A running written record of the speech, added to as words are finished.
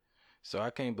So I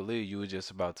can't believe you were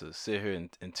just about to sit here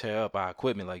and tear up our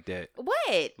equipment like that.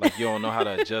 What? Like you don't know how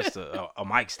to adjust a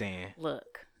mic stand.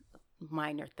 Look,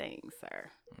 minor things, sir.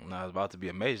 And I was about to be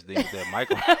a major thing with that mic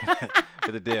on,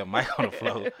 with the damn mic on the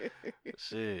floor.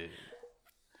 Shit.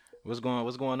 What's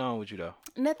going on with you though?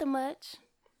 Nothing much.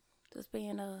 Just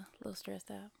being a little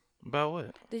stressed out. About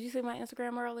what? Did you see my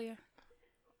Instagram earlier?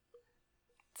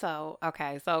 So,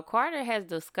 okay. So, Carter has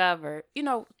discovered,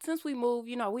 since we moved,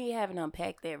 we haven't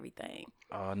unpacked everything.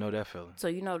 Oh, I know that feeling.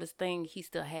 So, this thing he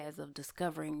still has of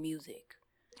discovering music.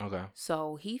 Okay.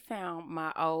 So, he found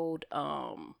my old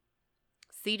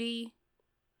CD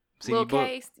CD book.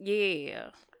 case. Yeah.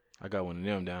 I got one of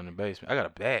them down in the basement. I got a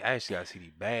bag. I actually got a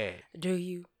CD bag. Do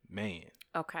you? Man.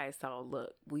 Okay, so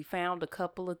look, we found a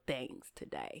couple of things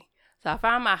today. So I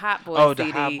found my Hot Boy Oh,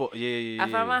 CD. the Hot Boy. Yeah.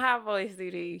 I found my Hot Boy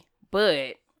CD,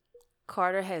 but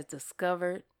Carter has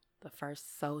discovered the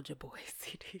first Soulja Boy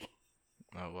CD.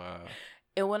 Oh, wow.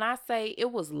 And when I say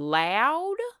it was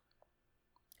loud,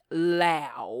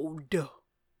 and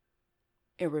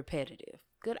repetitive.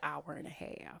 Good hour and a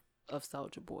half of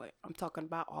Soulja Boy. I'm talking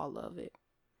about all of it.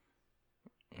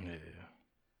 Yeah.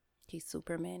 He's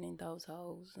Superman in those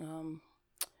hoes.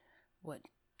 What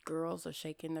girls are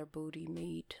shaking their booty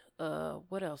meat.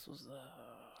 What else was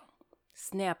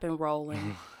snap and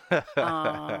rolling.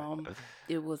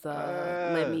 It was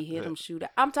let me hit him shoot.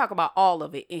 I'm talking about all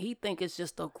of it, and he think it's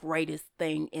just the greatest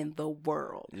thing in the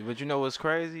world. But you know what's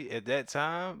crazy? At that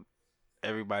time,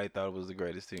 everybody thought it was the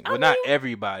greatest thing. Well, not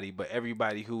everybody, but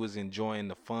everybody who was enjoying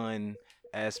the fun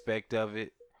aspect of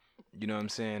it. You know what I'm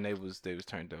saying? They was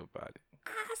turned up about it.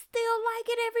 I still like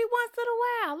it every once in a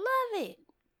while. Love it.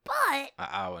 But An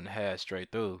hour and a half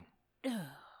straight through. oh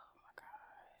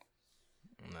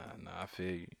my Nah, I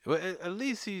feel you. Well, at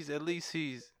least he's, you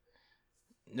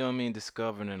know what I mean,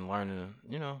 discovering and learning,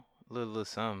 a little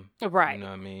something. Right. You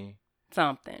know what I mean?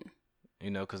 Something.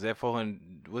 Because that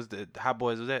 400, was the Hot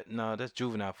Boys, was that? No, that's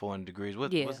Juvenile 400 Degrees.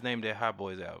 What's the name of that Hot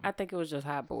Boys album? I think it was just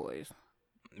Hot Boys.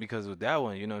 Because with that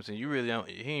one, you know what I'm saying, you really don't,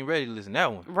 he ain't ready to listen to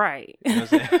that one. Right. You know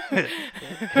what I'm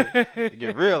saying?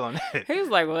 Get real on that. He was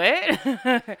like,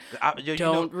 what?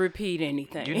 Don't repeat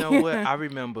anything. You know what? I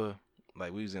remember,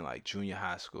 like, we was in, like, junior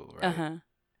high school, right? Uh-huh.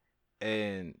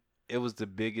 And it was the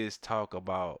biggest talk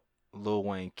about Lil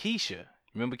Wayne, Keisha.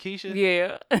 Remember Keisha?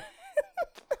 Yeah.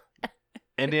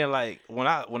 And then, like, when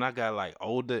I got, like,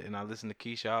 older and I listened to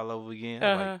Keisha all over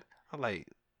again, I'm like,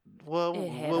 well, it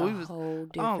had we a was whole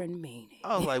different meaning.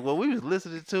 I was like, well, we was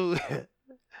listening to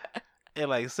in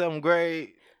like 7th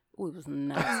grade. We was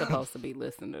not supposed to be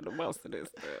listening to most of this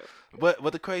stuff.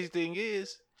 But the crazy thing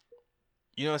is,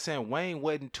 you know what I'm saying? Wayne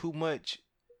wasn't too much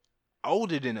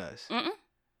older than us. Mm-mm.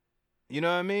 You know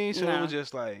what I mean? So No. it was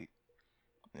just like,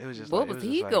 what was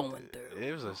he going through?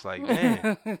 It was just like,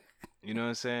 man, you know what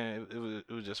I'm saying?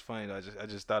 It was just funny. I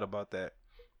just thought about that.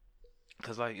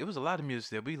 Cause like it was a lot of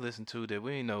music that we listened to that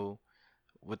we didn't know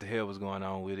what the hell was going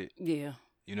on with it. Yeah.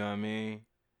 You know what I mean?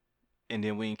 And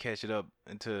then we didn't catch it up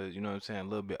until, you know what I'm saying, a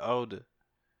little bit older.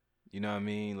 You know what I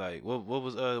mean? Like what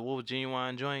was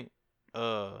Genuine Joint?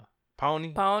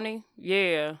 Pony? Pony?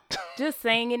 Yeah. Just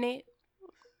singing it.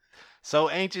 So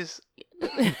Anxious.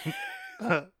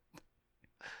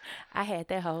 I had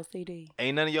that whole CD.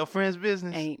 Ain't none of your friends'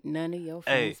 business. Ain't none of your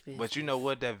friends' business. But you know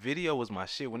what? That video was my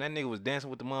shit. When that nigga was dancing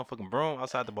with the motherfucking broom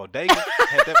outside the bodega,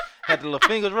 had the little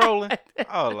fingers rolling.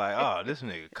 I was like, oh, this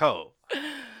nigga cold.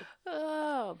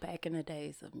 Oh, back in the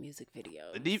days of music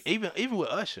videos. Even with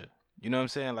Usher, you know what I'm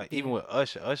saying? Like even with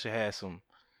Usher had some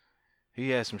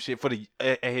shit for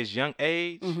at his young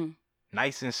age,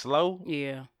 nice and slow.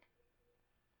 Yeah.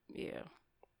 Yeah.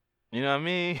 You know what I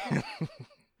mean?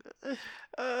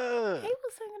 He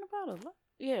was singing about a lot.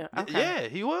 Yeah. Okay. Yeah,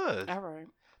 he was. All right.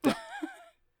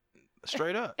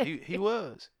 Straight up, he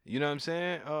was. You know what I'm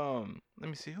saying? Let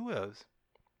me see who else.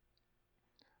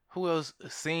 Who else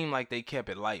seemed like they kept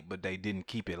it light, but they didn't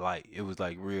keep it light. It was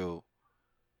like real.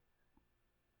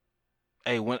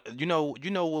 Hey, when you know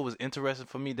what was interesting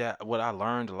for me, that what I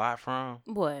learned a lot from?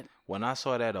 What? When I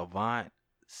saw that Avant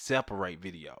Separate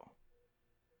video.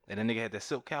 And that nigga had that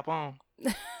silk cap on.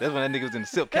 That's when that nigga was in the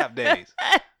silk cap days.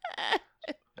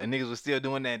 And niggas was still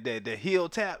doing that heel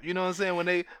tap, you know what I'm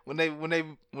saying? When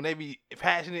they be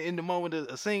passionate in the moment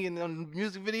of singing on the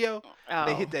music video,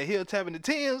 they hit that heel tap in the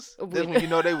Timbs. That's when you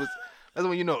know they was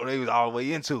all the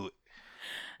way into it.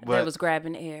 But they was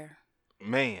grabbing air.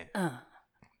 Man.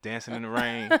 Dancing in the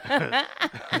rain.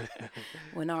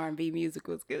 When R&B music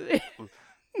was good.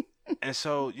 And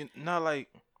so,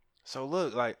 so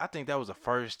look, like I think that was the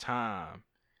first time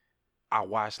I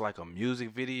watched like a music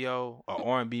video, a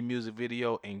R&B music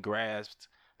video, and grasped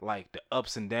like the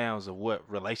ups and downs of what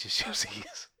relationships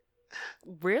is.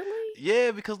 Really?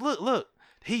 Yeah, because look,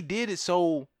 he did it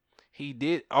so he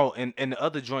did. Oh, and the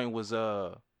other joint was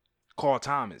Carl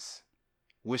Thomas.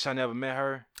 Wish I Never Met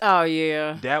Her. Oh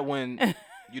yeah. That one,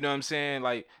 you know what I'm saying?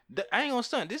 Like I ain't gonna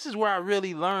stunt. This is where I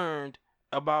really learned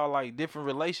about like different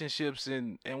relationships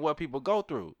and what people go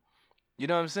through. You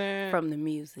know what I'm saying? From the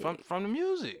music. From the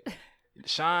music.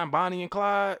 Shine, Bonnie and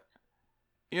Clyde.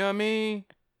 You know what I mean?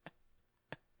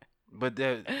 But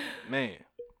that man.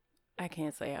 I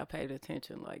can't say I paid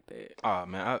attention like that. Oh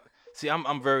man,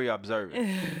 I'm very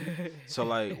observant. So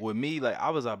like with me, like I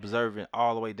was observant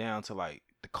all the way down to like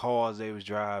the cars they was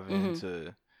driving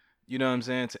to, you know what I'm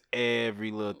saying, to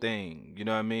every little thing. You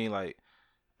know what I mean? Like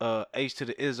H to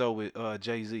the Izzo with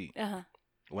Jay-Z.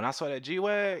 When I saw that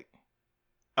G-Wag,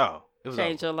 oh, it was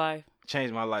Changed your life.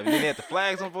 Changed my life. And then they had the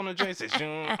flags on the joint. Said,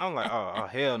 I'm like, oh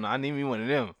hell no, I need me one of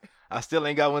them. I still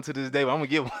ain't got one to this day, but I'm gonna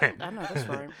get one. I know that's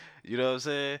right. You know what I'm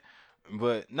saying?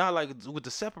 But not like with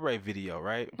the Separate video,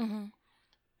 right?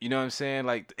 You know what I'm saying?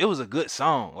 Like it was a good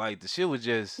song. Like the shit was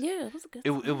just it was a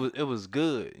good. It was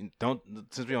good. Don't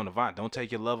since we on the Vine, don't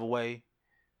take your love away.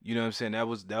 You know what I'm saying? That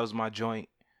was my joint.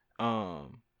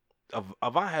 Avant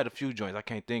had a few joints. I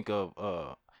can't think of.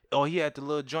 Oh, he had the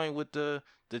little joint with the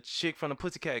chick from the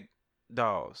Pussycat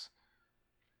Dolls.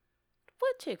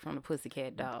 What chick from the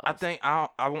Pussycat Dolls? I think I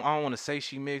don't want to say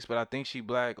she mixed, but I think she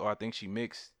black or I think she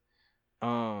mixed.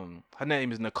 Her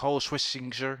name is Nicole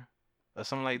Swishinger or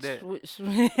something like that.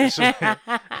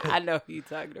 I know who you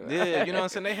talking about. Yeah, you know what I'm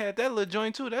saying? They had that little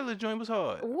joint too. That little joint was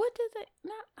hard. What did they?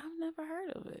 No, I've never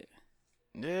heard of it.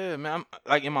 Yeah, man. I'm,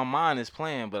 like in my mind it's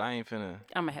playing, but I ain't finna.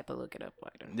 I'm gonna have to look it up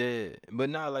later. Yeah,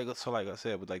 but not like so. Like I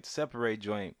said, with like the Separate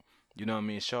joint, you know what I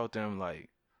mean? It showed them like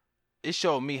it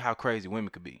showed me how crazy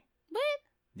women could be. What?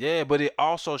 Yeah, but it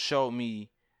also showed me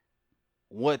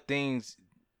what things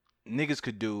niggas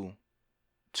could do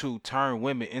to turn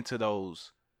women into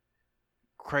those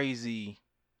crazy.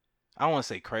 I don't want to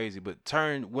say crazy, but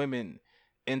turn women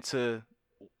into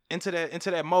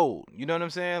that mode. You know what I'm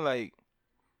saying? Like,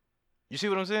 you see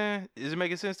what I'm saying? Is it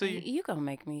making sense to you? You gonna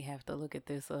make me have to look at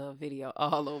this video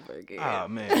all over again. Oh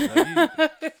man.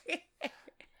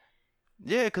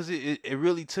 Yeah, cause it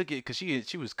really took it, cause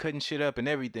she was cutting shit up and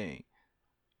everything.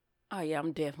 Oh yeah,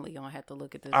 I'm definitely gonna have to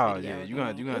look at this video. Oh yeah, you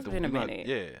gonna have to. Been a minute.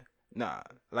 Yeah, nah.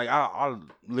 Like I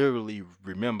literally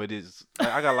remember this. Like,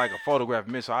 I got like a photograph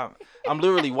of me, so I'm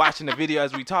literally watching the video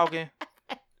as we talking.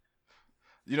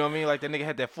 You know what I mean? Like that nigga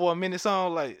had that 4-minute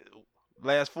song, like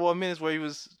last 4 minutes where he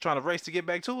was trying to race to get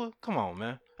back to her. Come on,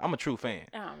 man. I'm a true fan.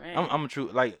 Oh man. I'm a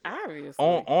true like obviously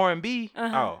on R&B.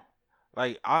 Uh-huh.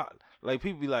 Oh, like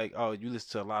people be like, oh, you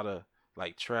listen to a lot of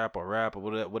like trap or rap or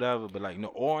whatever, but like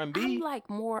no R&B. I'm like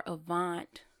more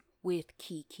Avant with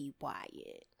Kiki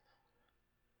Wyatt.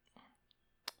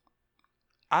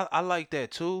 I like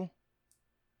that too.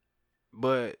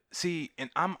 But see, and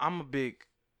I'm a big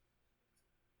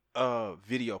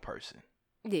video person.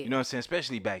 Yeah. You know what I'm saying?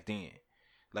 Especially back then.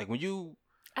 Like when you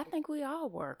I think we all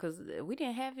were, because we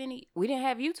didn't have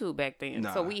YouTube back then.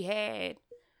 Nah. So we had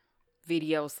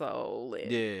Video Soul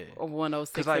and yeah.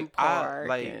 106 like, and Park.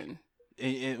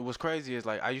 And what's crazy is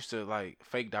like I used to like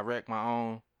fake direct my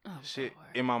own shit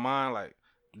Lord. in my mind, like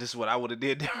this is what I would have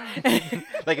did different.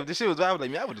 Like if the shit was bad, I would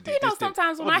I would have did this.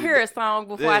 Sometimes when I hear a song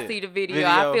before I see the video,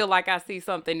 I feel like I see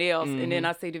something else, and then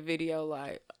I see the video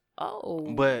like,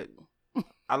 oh. But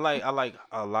I like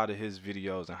a lot of his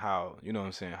videos and how, you know what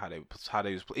I'm saying, how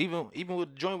they was even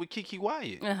with joint with Kiki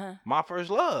Wyatt, My First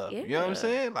Love. Yeah. You know what I'm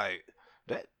saying? Like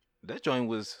that joint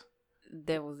was.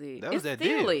 That was it. That was it's that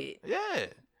still deal. it. Yeah.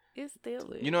 It's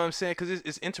still it. You know what I'm saying? Because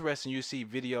it's interesting. You see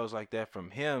videos like that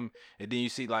from him, and then you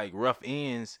see like Rough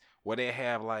Ends where they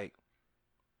have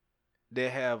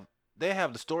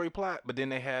the story plot, but then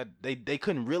they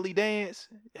couldn't really dance.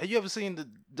 Have you ever seen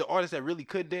the artists that really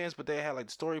could dance, but they had like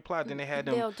the story plot? Then they had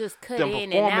them. They'll just cut them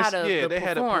in and out of yeah, the they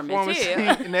had a performance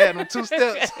yeah. scene, and they had them 2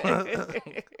 steps.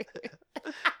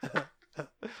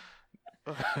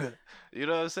 You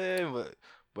know what I'm saying?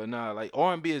 But nah, like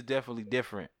R&B is definitely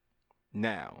different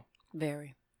now.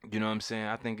 Very. You know what I'm saying?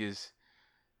 I think it's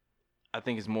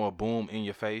more boom in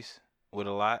your face with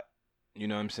a lot. You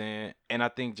know what I'm saying? And I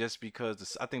think just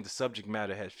because I think the subject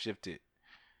matter has shifted.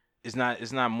 It's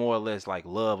not more or less like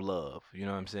love. You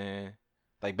know what I'm saying?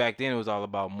 Like back then it was all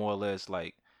about more or less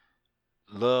like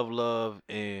love,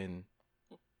 and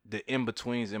the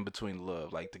in-betweens in between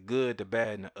love. Like the good, the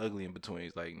bad, and the ugly in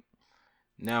betweens. Like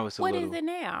now it's What is it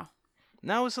now?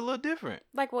 Now it's a little different.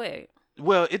 Like what?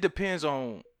 Well, it depends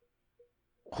on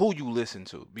who you listen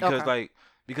to, because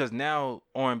because now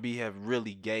R&B have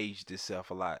really gauged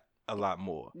itself a lot a lot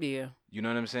more. Yeah. You know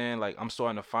what I'm saying? Like I'm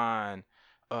starting to find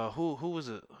who was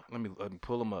it? Let me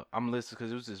pull them up. I'm listening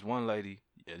because it was this one lady,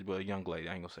 well, a young lady.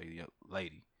 I ain't gonna say young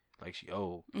lady like she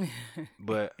old,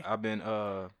 but I've been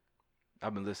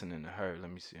listening to her.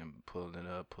 Let me see. I'm pulling it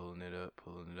up, pulling it up,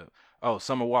 pulling it up. Oh,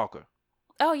 Summer Walker.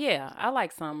 Oh yeah, I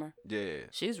like Summer. Yeah.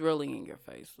 She's really in your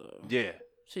face though. Yeah.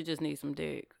 She just needs some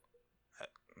dick.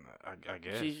 I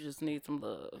guess. She just needs some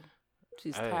love.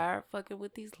 She's Hey. tired fucking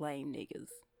with these lame niggas.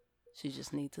 She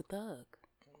just needs a thug.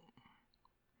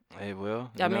 Hey, well,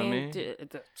 you I know mean, what I mean?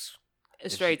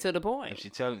 straight to the point. If she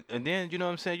tell, and then you know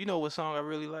what I'm saying. You know what song I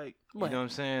really like? What? You know what I'm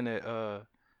saying? That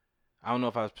I don't know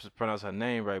if I pronounced her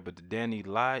name right, but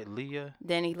the Leah.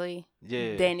 Danny Lee.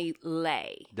 Yeah. Danny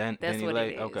Lay. That's Danny what Lay.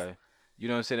 it is. Okay. You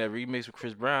know what I'm saying? That remix with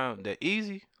Chris Brown, that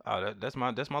Easy. Oh, that's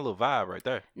my little vibe right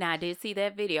there. Now I did see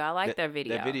that video. I like that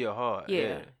video. That video hard.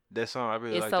 Yeah. That song I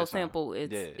really It's like. so That song. simple.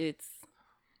 It's.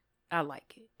 I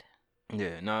like it.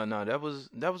 Yeah. No. That was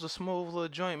a smooth little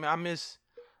joint, man.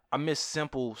 I miss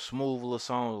simple, smooth little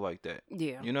songs like that.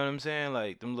 Yeah. You know what I'm saying?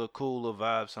 Like them little cool little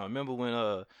vibe songs. Remember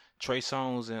when Trey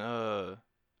Songz and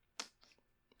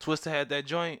Twista had that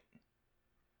joint?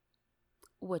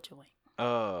 What joint?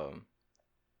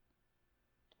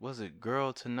 Was it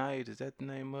Girl Tonight? Is that the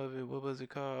name of it? What was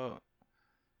it called?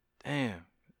 Damn.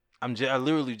 I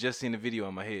literally just seen the video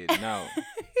in my head now.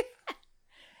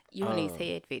 You and these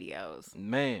head videos.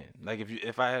 Man, like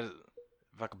if I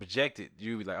could project it,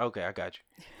 you'd be like, okay, I got you.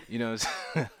 You know what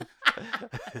I'm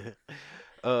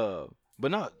saying?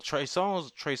 But no, Trey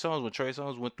Songz, when Trey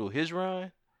Songz went through his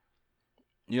run,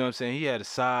 you know what I'm saying? He had a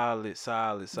solid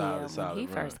When he run.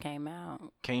 first came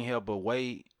out. Can't Help But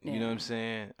Wait. Yeah. You know what I'm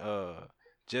saying?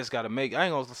 Just Gotta Make. I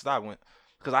ain't gonna stop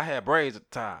because I had braids at the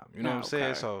time. You know what I'm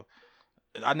saying? So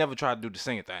I never tried to do the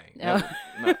singing thing. Never,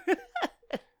 no.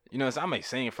 You know, so I may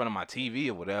sing in front of my TV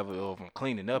or whatever, or if I'm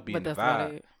cleaning up, being the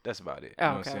vibe. That's about it. You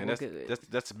know what I'm saying? Well,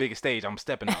 that's the biggest stage I'm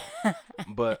stepping on.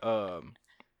 but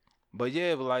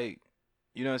yeah, but like,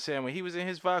 you know what I'm saying? When he was in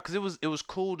his vibe, because it was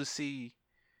cool to see.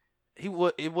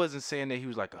 It wasn't saying that he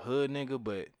was like a hood nigga,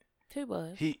 but he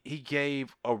was. He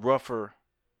gave a rougher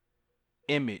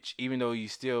image, even though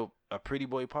he's still a pretty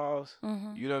boy pause.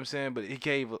 Mm-hmm. You know what I'm saying? But he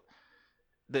gave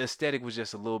the aesthetic was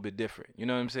just a little bit different. You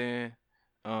know what I'm saying?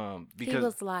 Because he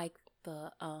was like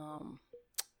the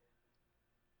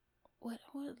what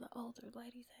did the older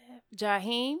ladies have?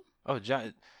 Jaheim. Oh,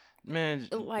 man,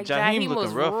 like Jaheim looking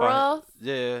was rough.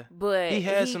 Yeah, but he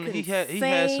had some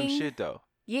shit though.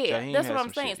 Yeah, Jaheim that's what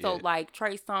I'm saying. Shit, so yeah. like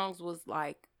Trey Songz was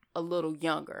like a little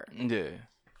younger. Yeah.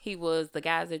 He was the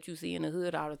guys that you see in the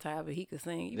hood all the time, but he could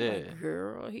sing. Yeah. Like,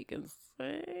 girl, he can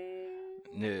sing.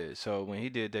 Yeah, so when he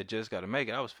did that Just Gotta Make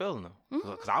It, I was feeling him.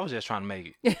 Because I was just trying to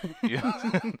make it. You know,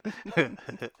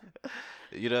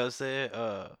 you know what I'm saying?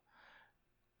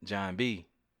 John B.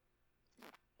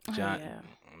 Man,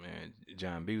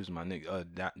 John B was my nigga.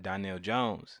 Donnell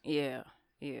Jones. Yeah.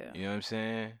 You know what I'm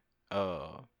saying?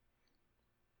 Let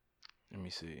me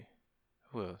see.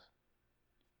 Who else?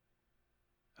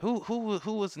 Who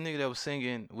was the nigga that was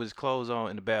singing with his clothes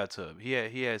on in the bathtub? He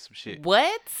had some shit.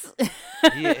 What?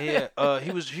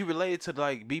 He related to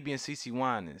like BB and CeCe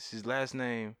Winans. His last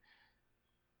name.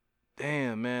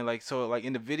 Damn, man, like so like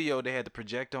in the video they had the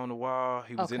projector on the wall.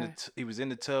 He was he was in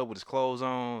the tub with his clothes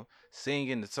on,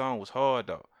 singing. The song was hard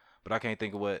though. But I can't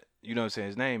think of what, you know what I'm saying,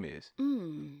 his name is.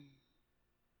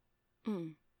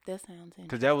 That sounds interesting.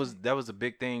 Cuz that was a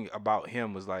big thing about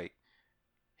him was like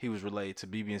he was related to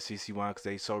BB and CeCe Winans because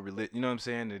they so religious, you know what I'm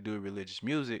saying? They do religious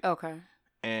music. Okay.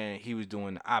 And he was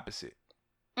doing the opposite.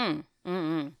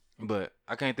 Mm-hmm. But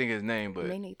I can't think of his name, but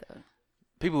me neither.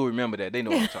 People who remember that, they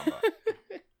know what I'm talking about.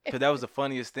 Because that was the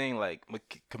funniest thing. Like,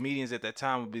 comedians at that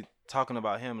time would be talking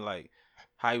about him, like,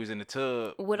 how he was in the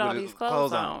tub. With all these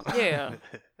clothes on. Yeah.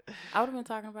 I would have been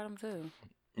talking about him, too.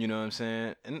 You know what I'm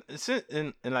saying? And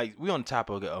like, we on the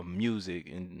topic of music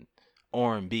and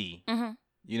R&B. Mm-hmm.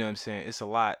 You know what I'm saying? It's a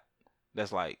lot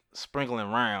that's, like, sprinkling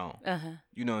around. Uh-huh.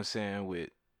 You know what I'm saying?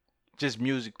 With just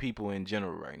music people in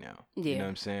general right now. Yeah. You know what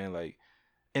I'm saying? Like,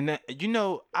 and that, you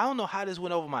know, I don't know how this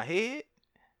went over my head.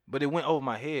 But it went over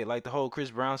my head, like the whole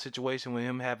Chris Brown situation with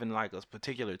him having like a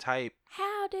particular type.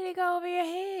 How did it go over your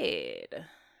head?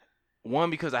 One,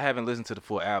 because I haven't listened to the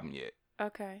full album yet.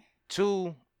 Okay.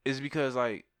 Two, is because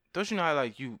like, don't you know how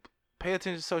like you pay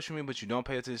attention to social media, but you don't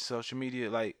pay attention to social media?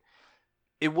 Like,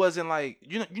 it wasn't like,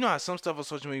 you know how some stuff on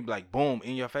social media be like, boom,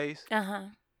 in your face? Uh-huh.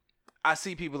 I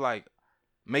see people like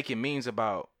making memes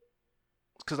about,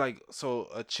 because like, so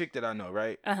a chick that I know,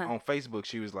 right? Uh-huh. On Facebook,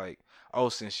 she was like, oh,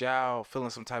 since y'all feeling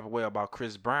some type of way about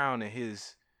Chris Brown and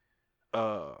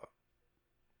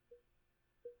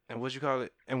and what you call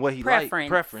it, and what he Preference. like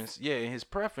preference. Yeah, and his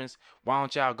preference. Why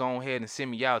don't y'all go ahead and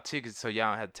send me y'all tickets so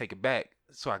y'all don't have to take it back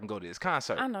so I can go to this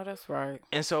concert? I know that's right.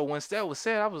 And so when that was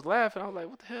said, I was laughing. I was like,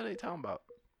 what the hell are they talking about?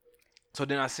 So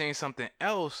then I seen something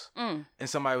else, and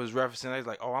somebody was referencing. They was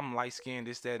like, oh, I'm light skinned,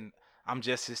 this, that, and I'm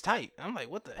just his type. And I'm like,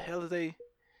 what the hell are they?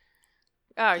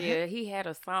 Oh yeah, he had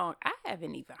a song. I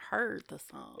haven't even heard the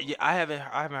song. Yeah, I haven't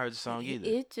heard the song either.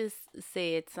 It just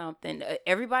said something.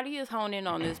 Everybody is honing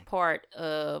on this part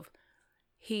of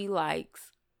he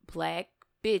likes black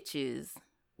bitches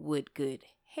with good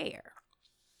hair.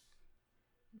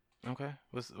 Okay,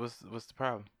 what's the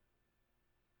problem?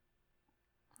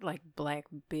 Like black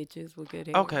bitches with good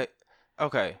hair. Okay.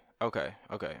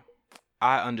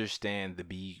 I understand the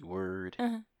B word,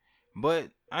 but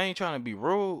I ain't trying to be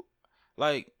rude.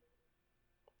 Like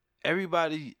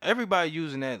everybody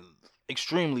using that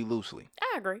extremely loosely.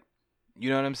 I agree. You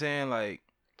know what I'm saying? Like,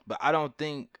 but I don't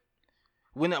think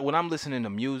when I'm listening to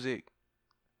music,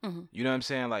 you know what I'm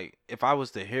saying? Like, if I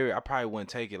was to hear it, I probably wouldn't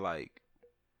take it like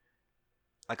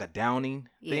a downing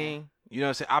thing. You know what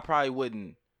I'm saying? I probably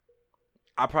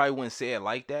wouldn't say it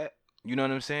like that. You know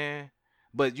what I'm saying?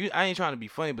 But I ain't trying to be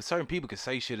funny, but certain people can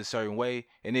say shit a certain way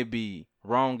and it be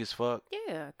wrong as fuck.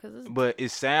 Yeah, but it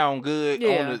sound good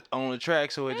on the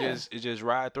track, so it just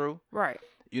ride through. Right.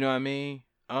 You know what I mean?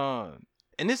 And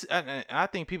this, I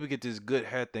think people get this good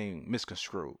hair thing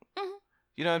misconstrued.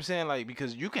 You know what I'm saying? Like,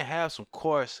 because you can have some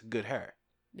coarse good hair.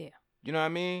 Yeah. You know what I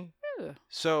mean? Yeah.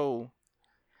 So.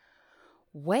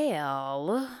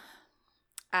 Well,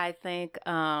 I think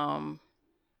the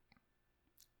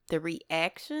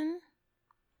reaction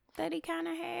that he kind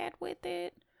of had with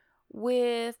it,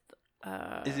 is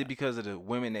it because of the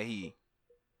women that you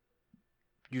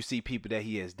see people that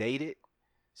he has dated?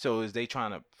 So is they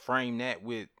trying to frame that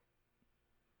with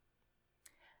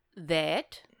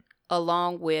that,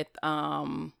 along with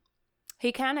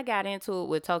he kind of got into it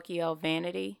with Tokyo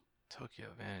Vanity.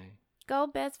 Go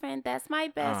best friend, that's my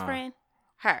best friend.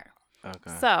 Her.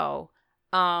 Okay. So,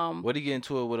 what did he get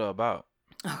into it with her about?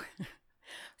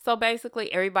 So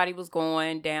basically, everybody was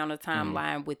going down a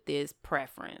timeline with this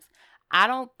preference. I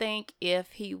don't think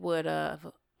if he would have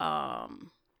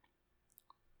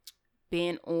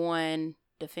been on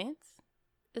the fence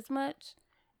as much,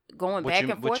 going back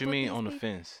and forth. What you mean on the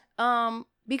fence?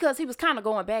 Because he was kind of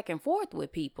going back and forth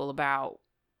with people about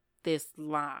this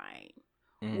line,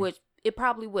 which it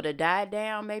probably would have died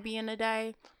down maybe in a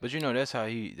day. But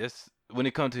that's when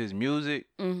it comes to his music,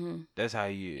 that's how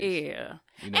he is. Yeah.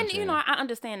 I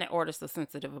understand that artists are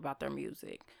sensitive about their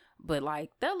music. But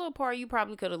like that little part, you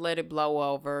probably could have let it blow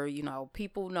over. You know,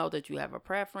 people know that you have a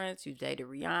preference. You dated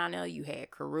Rihanna. You had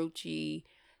Karrueche.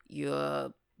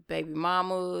 Your baby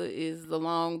mama is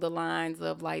along the lines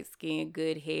of light skin,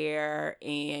 good hair.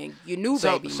 And your new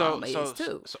baby mama is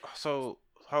too. So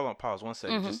hold on, pause 1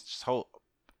 second. Just hold.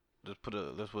 Let's put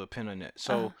a pin on that.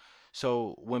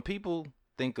 So when people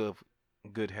think of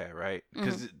good hair, right?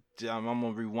 Because I'm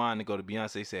gonna rewind and go to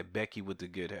Beyonce. Said Becky with the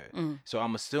good hair. So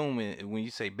I'm assuming when you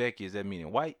say Becky, is that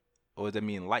meaning white or does that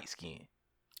mean light skin?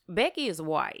 Becky is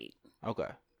white. Okay.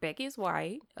 Becky is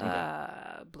white.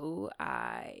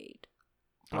 Blue-eyed,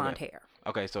 blonde hair.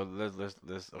 Okay, so let's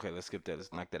skip that.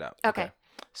 Let's knock that out. Okay.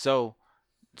 So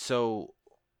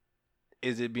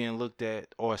is it being looked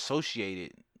at or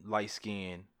associated light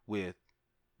skin with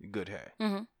good hair?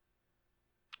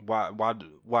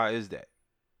 Why is that?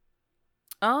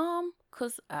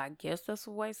 Cause I guess that's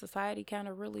the way society kind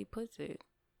of really puts it.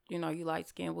 You know, you light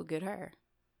skin with good hair.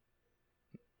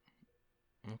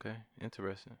 Okay,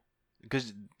 interesting.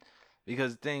 Because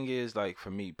the thing is, like,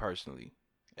 for me personally,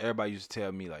 everybody used to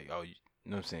tell me like, oh, you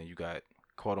know what I'm saying, you got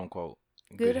quote unquote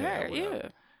good hair. Yeah.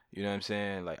 You know what I'm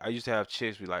saying? Like, I used to have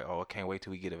chicks be like, oh, I can't wait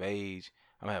till we get of age.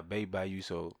 I'm gonna have a baby by you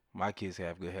so my kids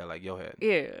have good hair like your hair.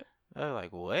 Yeah. I was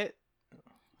like, what?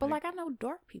 But like I know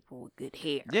dark people with good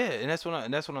hair. Yeah, and that's what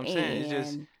I'm saying. It's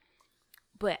just.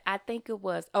 But I think it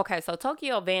was okay. So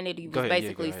Tokyo Vanity was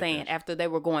basically saying after they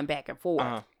were going back and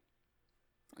forth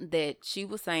that she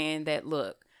was saying that,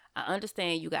 look, I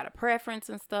understand you got a preference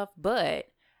and stuff, but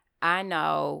I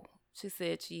know, she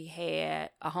said she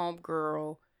had a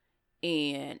homegirl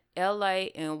in LA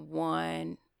and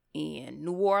one in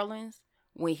New Orleans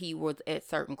when he was at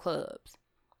certain clubs,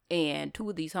 and two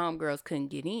of these homegirls couldn't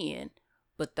get in.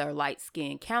 But their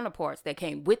light-skinned counterparts that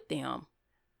came with them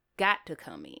got to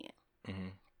come in.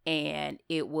 And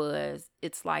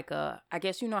it's like I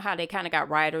guess you know how they kind of got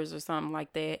writers or something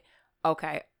like that.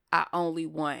 Okay, I only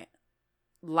want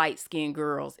light-skinned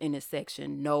girls in this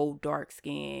section. No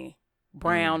dark-skinned,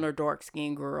 brown or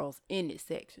dark-skinned girls in this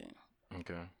section.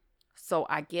 Okay. So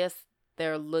I guess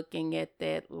they're looking at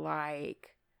that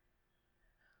like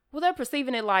Well, they're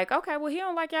perceiving it like, okay, well, he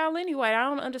don't like y'all anyway. I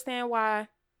don't understand why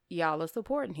y'all are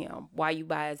supporting him. Why you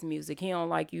buy his music? He don't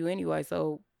like you anyway,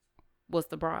 so what's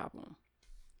the problem?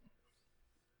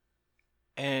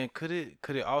 And could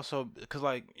it also, because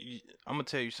like I'm gonna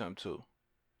tell you something too.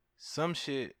 Some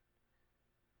shit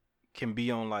can be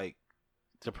on like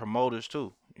the promoters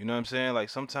too. You know what I'm saying? Like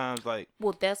sometimes like,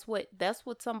 well, that's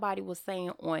what somebody was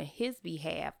saying on his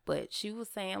behalf, but she was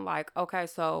saying like, okay,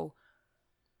 so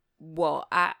well,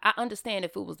 I understand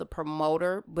if it was the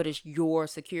promoter, but it's your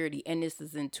security, and this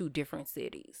is in 2 different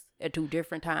cities at 2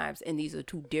 different times, and these are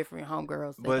 2 different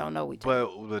homegirls that don't know each other.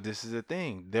 But this is the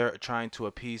thing. They're trying to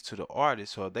appease to the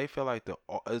artist, so if they feel like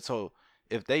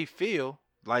if they feel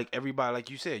like everybody, like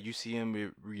you said, you see him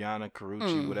with Rihanna,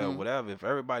 Karrueche, whatever. If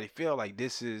everybody feel like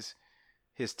this is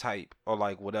his type, or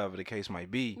like whatever the case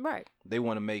might be, right? They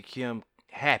want to make him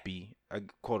happy,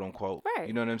 quote unquote, right?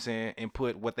 You know what I'm saying, and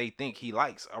put what they think he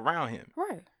likes around him,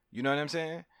 right? You know what I'm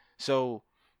saying? So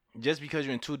just because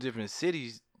you're in 2 different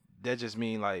cities, that just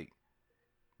mean like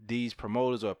these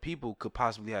promoters or people could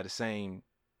possibly have the same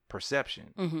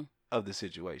perception of the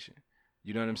situation.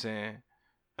 You know what I'm saying?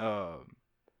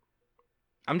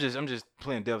 I'm just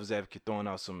playing devil's advocate, throwing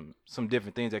out some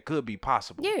different things that could be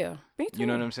possible. Yeah, me too. You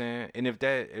know what I'm saying? And if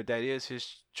that is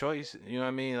his choice, you know what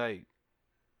I mean? Like,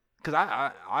 cause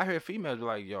I hear females be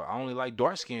like, yo, I only like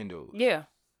dark skinned dudes. Yeah,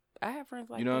 I have friends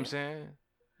like that. You know what I'm saying?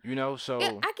 You know, so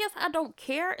yeah, I guess I don't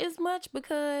care as much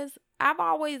because I've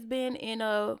always been in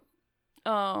a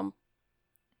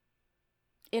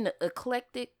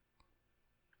eclectic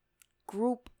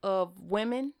group of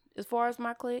women as far as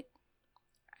my clique.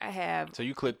 I have. So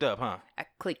you clicked up, huh? I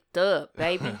clicked up,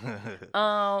 baby.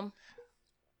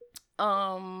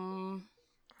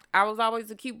 I was always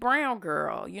a cute brown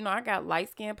girl. You know, I got light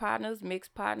skin partners,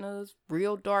 mixed partners,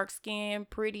 real dark skin,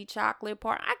 pretty chocolate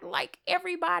part. I like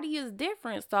everybody is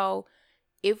different. So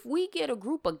if we get a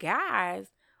group of guys,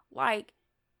 like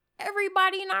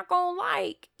everybody not gonna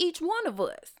like each one of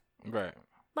us. Right.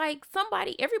 Like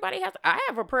everybody has. I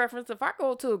have a preference. If I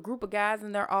go to a group of guys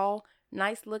and they're all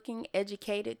nice looking,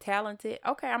 educated, talented,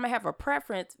 okay, I'm gonna have a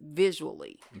preference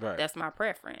visually. Right. That's my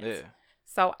preference. Yeah.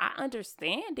 So I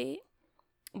understand it.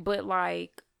 But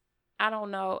like, I don't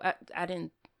know. I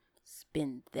didn't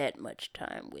spend that much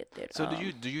time with it. So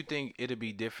do you think it'd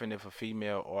be different if a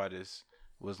female artist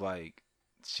was like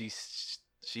she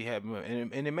had,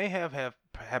 and it may have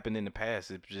happened in the past.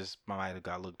 It just might have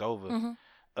got looked over.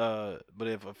 But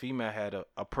if a female had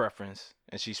a preference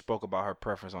and she spoke about her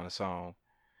preference on a song,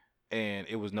 and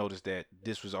it was noticed that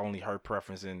this was only her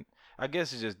preference, and I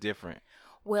guess it's just different.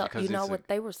 Well, you know what,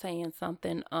 they were saying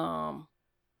something.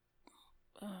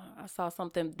 I saw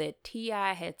something that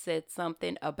T.I. had said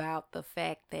something about the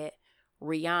fact that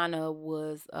Rihanna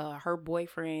was her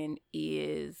boyfriend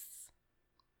is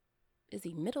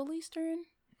he Middle Eastern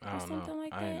or something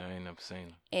like that? I ain't never seen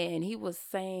him. And he was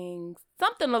saying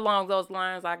something along those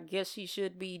lines. I guess she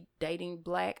should be dating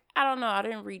black. I don't know. I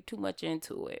didn't read too much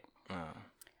into it.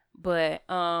 But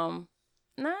nah,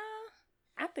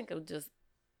 I think it was just.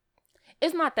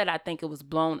 It's not that I think it was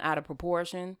blown out of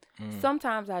proportion.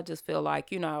 Sometimes I just feel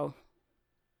like, you know,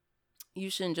 you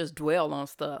shouldn't just dwell on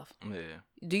stuff. Yeah.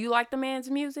 Do you like the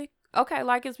man's music? Okay,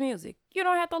 like his music. You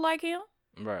don't have to like him.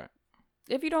 Right.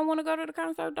 If you don't want to go to the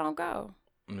concert, don't go.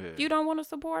 Yeah. If you don't want to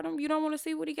support him, you don't want to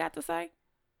see what he got to say,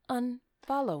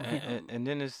 unfollow him. And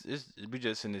then we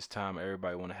just in this time,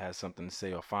 everybody want to have something to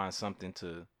say or find something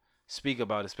to speak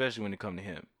about, especially when it come to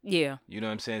him. Yeah. You know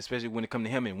what I'm saying? Especially when it come to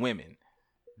him and women.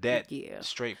 That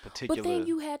straight particular. But then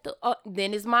you had to.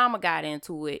 Then his mama got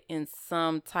into it in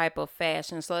some type of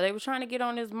fashion, so they were trying to get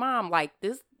on his mom. Like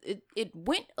this, it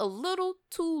went a little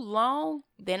too long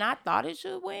than I thought it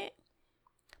should went.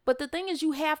 But the thing is,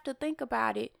 you have to think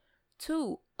about it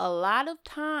too. A lot of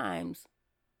times,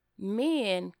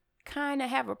 men kind of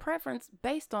have a preference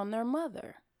based on their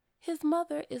mother. His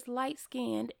mother is light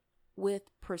skinned with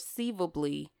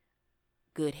perceivably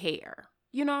good hair.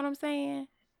 You know what I'm saying?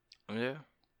 Yeah.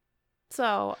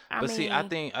 So I mean, see, I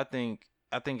think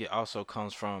it also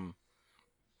comes from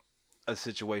a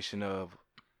situation of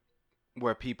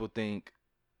where people think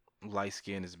light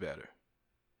skin is better.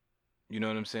 You know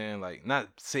what I'm saying? Like, not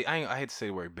say I hate to say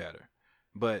the word better,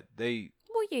 but they.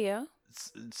 Well, yeah.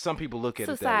 Some people look at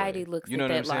society it that way. Looks you know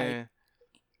at what I'm that saying?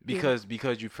 Like,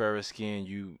 because you fairer skin,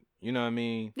 you know what I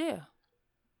mean? Yeah.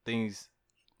 Things.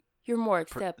 You're more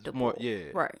acceptable.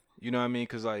 Right. You know what I mean?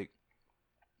 Because like.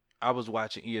 I was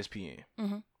watching ESPN,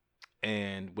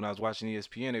 and when I was watching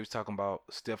ESPN, they was talking about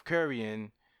Steph Curry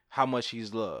and how much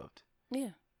he's loved,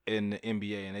 in the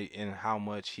NBA, and how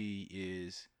much he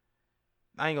is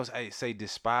I ain't gonna say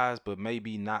despised, but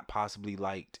maybe not possibly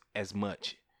liked as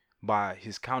much by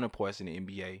his counterparts in the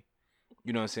NBA.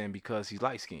 You know what I'm saying? Because he's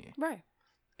light skinned. Right.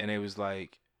 And it was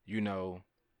like,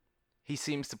 he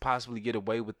seems to possibly get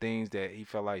away with things that he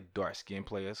felt like dark skinned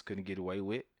players couldn't get away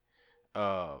with.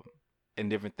 And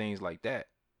different things like that.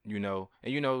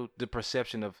 And the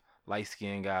perception of light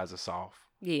skinned guys are soft.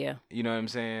 Yeah. You know what I'm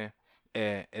saying?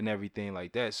 And everything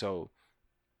like that. So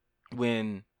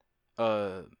when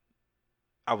I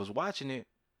was watching it,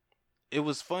 it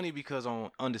was funny because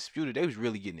on Undisputed they was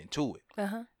really getting into it.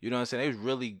 You know what I'm saying?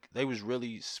 They was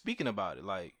really speaking about it.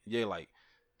 Like, yeah, like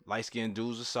light skinned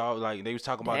dudes are soft. Like they was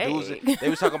talking about dudes. They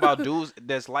was talking about dudes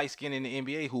that's light skinned in the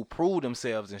NBA who proved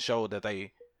themselves and showed that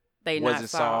they wasn't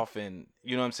soft. And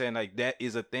you know what I'm saying? Like that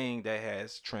is a thing that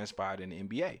has transpired in the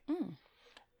NBA.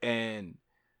 And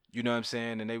you know what I'm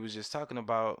saying? And they was just talking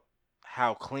about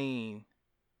how clean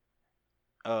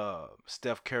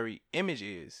Steph Curry image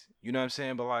is. You know what I'm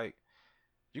saying? But like,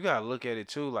 you gotta look at it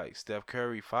too. Like Steph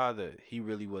Curry father, he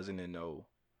really wasn't in no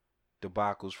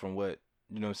debacles from what,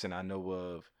 you know what I'm saying, I know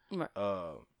of. Right.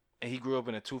 And he grew up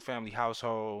in a 2-family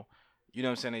household. You know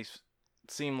what I'm saying?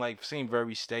 They seem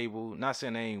very stable. Not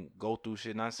saying they ain't go through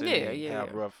shit. Not saying they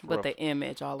have rough. But the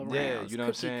image all around. Yeah, you know what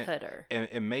I'm saying? Cutter.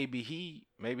 And maybe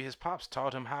his pops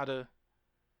taught him how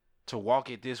to walk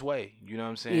it this way. You know what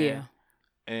I'm saying? Yeah.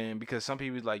 And because some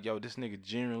people like, yo, this nigga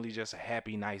generally just a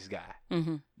happy, nice guy.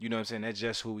 Mm-hmm. You know what I'm saying? That's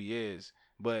just who he is.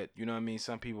 But, you know what I mean?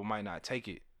 Some people might not take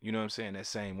it, you know what I'm saying, that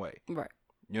same way. Right.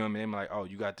 You know what I mean? They're like, oh,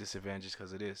 you got disadvantages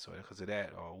because of this or because of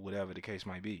that or whatever the case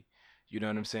might be. You know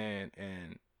what I'm saying?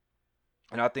 And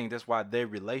I think that's why their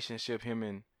relationship, him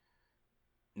and,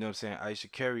 you know what I'm saying, Ayesha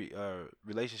Curry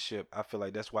relationship, I feel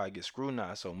like that's why it gets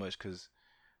scrutinized so much because,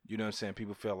 you know what I'm saying,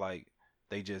 people feel like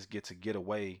they just get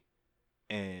away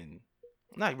and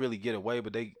not really get away,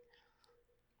 but they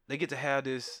get to have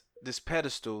this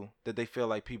pedestal that they feel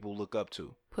like people look up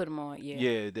to. Put them on,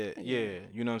 yeah. Yeah.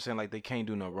 You know what I'm saying? Like they can't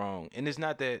do no wrong. And it's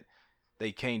not that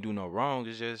they can't do no wrong.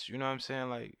 It's just, you know what I'm saying?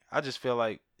 Like I just feel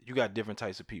like you got different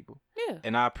types of people. Yeah.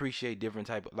 And I appreciate different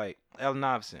type of, like Allen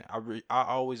Iverson. I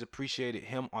always appreciated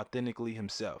him authentically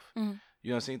himself. Mm-hmm. You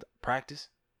know what I'm saying? Practice.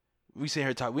 We sit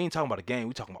here we ain't talking about a game.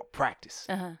 We talking about practice.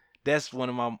 Uh-huh. That's one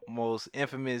of my most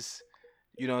infamous,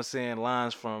 you know what I'm saying,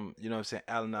 lines from, you know what I'm saying,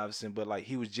 Allen Iverson. But like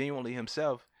he was genuinely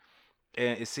himself.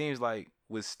 And it seems like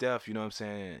with Steph, you know what I'm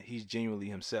saying, he's genuinely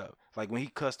himself. Like when he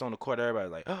cussed on the court,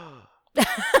 everybody's like, oh.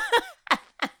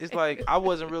 It's like I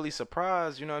wasn't really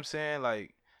surprised, you know what I'm saying?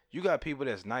 Like you got people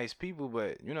that's nice people,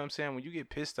 but you know what I'm saying, when you get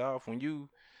pissed off, when you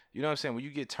know what I'm saying, when you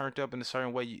get turned up in a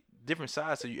certain way, different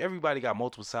sides. So everybody got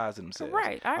multiple sides of themselves.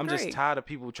 Right, I agree. I'm just tired of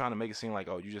people trying to make it seem like,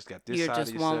 oh, you just got this You're side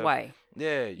just of yourself. one way.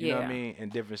 Yeah, you know what I mean?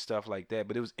 And different stuff like that.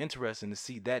 But it was interesting to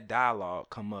see that dialogue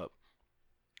come up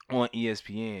on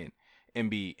ESPN and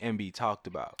be talked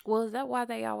about. Well, is that why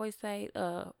they always say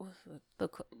what's the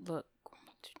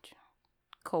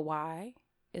Kawhi?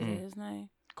 Is it his name?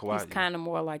 Kawhi, he's kind of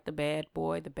more like the bad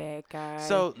boy, the bad guy.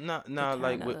 So no,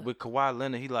 like with Kawhi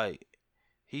Leonard, he like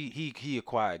he a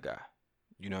quiet guy.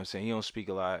 You know what I'm saying? He don't speak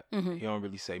a lot. Mm-hmm. He don't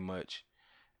really say much.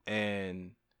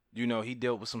 And you know, he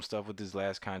dealt with some stuff with his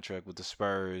last contract with the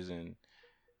Spurs, and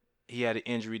he had an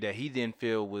injury that he didn't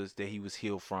feel that he was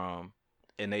healed from,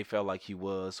 and they felt like he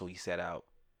was, so he sat out.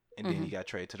 And then he got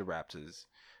traded to the Raptors,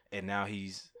 and now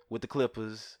he's with the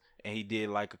Clippers, and he did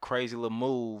like a crazy little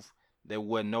move that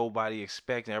wasn't nobody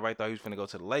expecting. Everybody thought he was going to go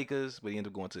to the Lakers, but he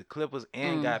ended up going to the Clippers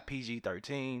and got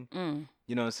PG-13.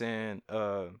 You know what I'm saying?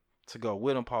 To go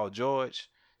with him, Paul George.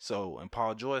 So, and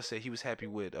Paul George said he was happy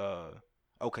with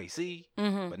OKC,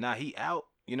 but now he out.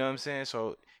 You know what I'm saying?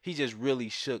 So he just really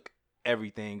shook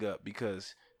everything up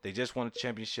because they just won a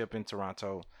championship in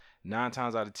Toronto. 9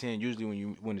 times out of 10, usually when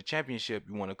you win the championship,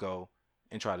 you want to go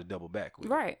and try to double back with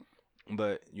right. it.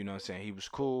 But, you know what I'm saying, he was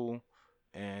cool,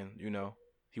 and, you know,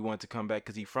 he wanted to come back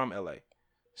because he's from LA.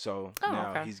 So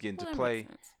now he's getting to play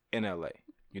in LA.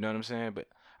 You know what I'm saying? But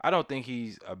I don't think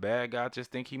he's a bad guy. I just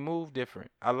think he moved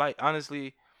different.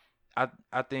 Honestly, I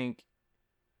think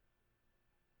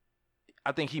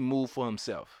he moved for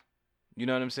himself. You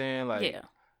know what I'm saying? Like,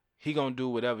 he gonna do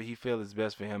whatever he feel is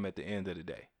best for him at the end of the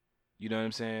day. You know what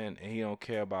I'm saying? And he don't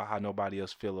care about how nobody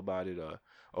else feel about it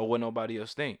or what nobody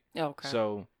else think. Okay.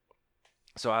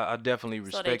 So I definitely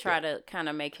respect. So they try to kind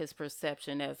of make his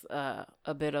perception as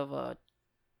a bit of a,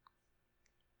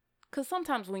 because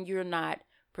sometimes when you're not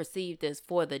perceived as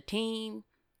for the team,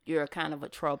 you're kind of a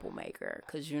troublemaker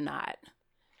because you're not.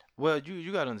 Well,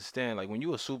 you got to understand, like, when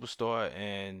you're a superstar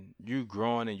and you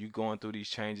growing and you going through these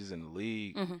changes in the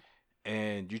league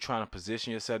and you trying to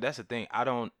position yourself, that's the thing. I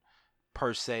don't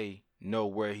per se know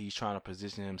where he's trying to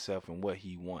position himself and what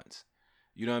he wants.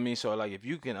 You know what I mean? So like if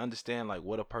you can understand like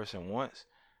what a person wants,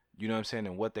 you know what I'm saying,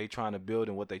 and what they trying to build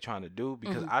and what they trying to do,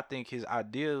 because I think his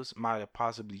ideas might have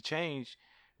possibly changed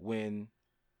when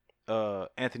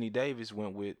Anthony Davis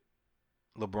went with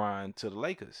LeBron to the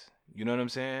Lakers. You know what I'm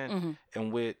saying?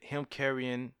 And with him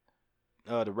carrying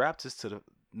the Raptors to the,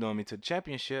 you know what I mean, to the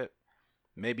championship,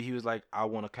 maybe he was like, I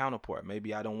want a counterpart.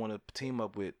 Maybe I don't want to team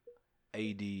up with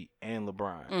AD and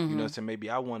LeBron. You know what I'm saying? Maybe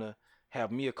I want to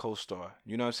have me a co-star.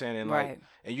 You know what I'm saying? And like,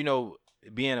 and you know,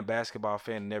 being a basketball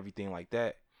fan and everything like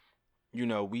that, you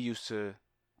know, we used to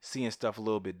seeing stuff a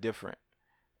little bit different.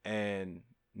 And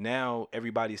now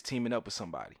everybody's teaming up with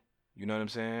somebody. You know what I'm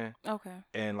saying? Okay.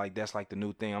 And like that's like the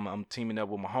new thing. I'm teaming up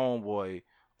with my homeboy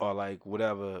or like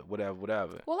whatever.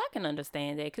 Well, I can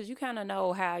understand that because you kind of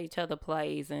know how each other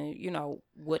plays and you know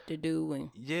what to do.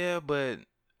 And yeah, but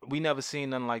we never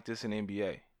seen nothing like this in the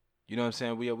NBA. You know what I'm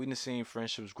saying? We done seen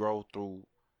friendships grow through,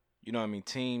 you know what I mean,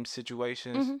 team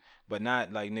situations, but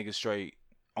not like niggas straight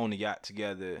on the yacht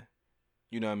together.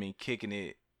 You know what I mean, kicking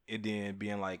it and then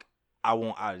being like, I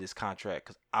want out of this contract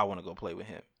because I want to go play with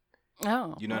him.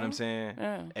 Oh, you know what I'm saying?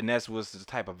 Yeah. And that's what's the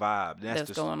type of vibe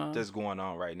that's going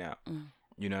on right now.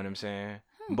 You know what I'm saying?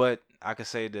 But I could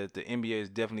say that the NBA is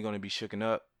definitely going to be shooken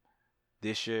up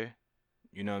this year.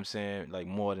 You know what I'm saying? Like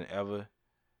more than ever.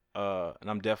 And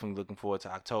I'm definitely looking forward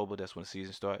to October. That's when the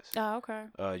season starts. Oh, okay.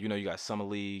 You know, you got Summer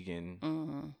League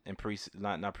and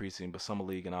not preseason, but Summer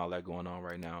League and all that going on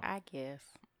right now. I guess.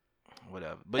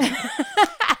 Whatever. But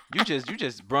you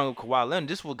just brought up Kawhi Leonard.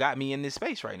 This what got me in this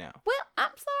space right now. Well, I'm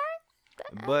sorry.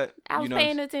 But I was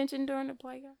paying attention during the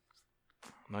playoffs.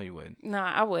 No, you wouldn't. No,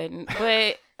 I wouldn't.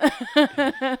 But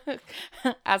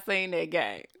I seen that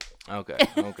game. Okay,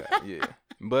 yeah.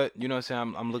 But you know what I'm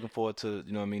saying? I'm looking forward to,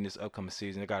 you know what I mean, this upcoming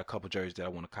season. I got a couple jerseys that I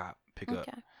want to pick up.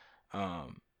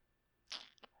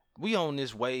 We on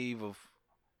this wave of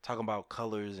talking about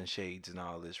colors and shades and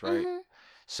all this, right?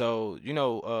 So, you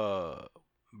know,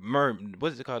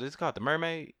 what is it called? Is it called The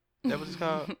Mermaid? Is that what it's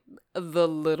called? The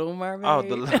Little Mermaid. Oh,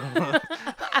 the Little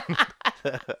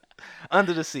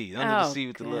Under the Sea. Under the Sea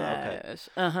with the little. Okay.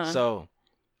 So,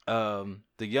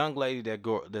 the young lady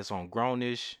that's on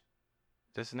Grownish,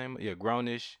 that's the name. Yeah,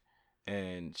 Grownish,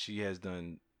 and she has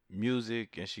done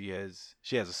music, and she has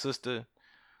a sister,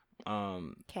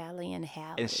 Callie and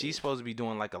Hallie, and she's supposed to be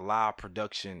doing like a live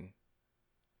production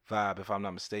vibe, if I'm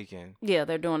not mistaken. Yeah,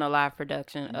 they're doing a live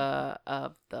production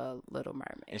of The Little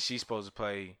Mermaid, and she's supposed to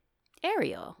play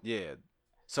Ariel. Yeah,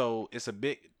 so it's a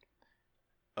big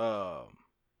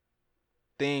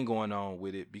thing going on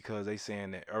with it because they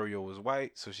saying that Ariel was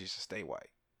white, so she should stay white.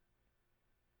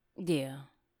 Yeah.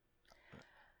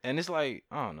 And it's like,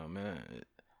 I don't know, man.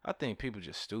 I think people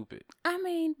just stupid. I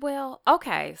mean, well,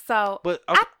 okay. So but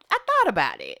okay. I thought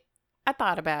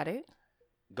about it.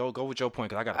 Go with your point,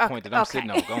 because I got a point that I'm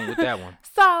sitting on. Going with that one.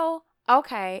 So,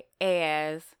 okay,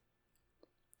 as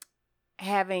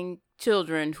having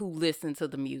children who listen to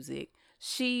the music,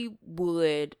 she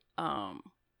would,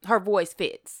 her voice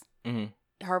fits.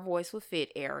 Her voice would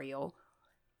fit Ariel.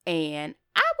 And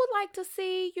I would like to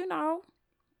see, you know,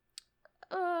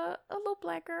 a little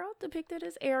black girl depicted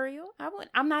as Ariel.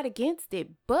 I'm not against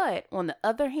it, but on the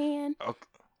other hand, okay.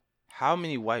 How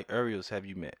many white Ariels have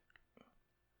you met?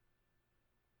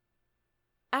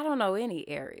 I don't know any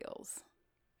Ariels.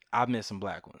 I've met some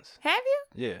black ones. Have you?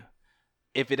 Yeah.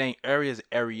 If it ain't Ariel, it's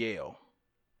Ariel.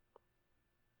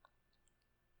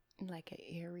 Like a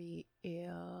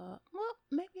Ariel. Well,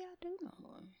 maybe I do know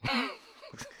one.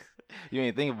 You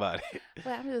ain't think about it.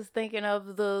 Well, I'm just thinking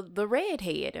of the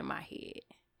redhead in my head.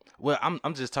 Well,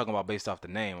 I'm just talking about based off the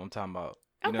name. I'm talking about,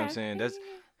 you know what I'm saying? That's,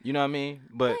 you know what I mean?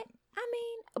 But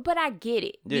I get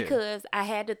it because I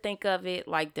had to think of it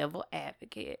like devil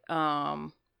advocate.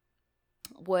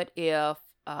 What if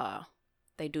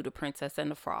they do The Princess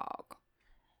and the Frog,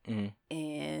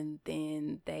 and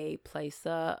then they place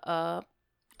a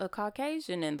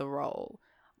Caucasian in the role?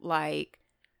 Like,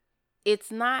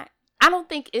 it's not. I don't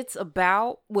think it's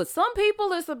about. With some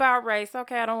people, it's about race.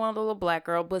 Okay, I don't want a little black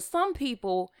girl, but some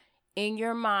people, in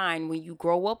your mind, when you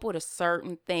grow up with a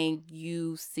certain thing,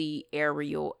 you see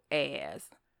Ariel as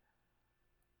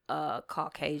a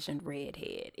Caucasian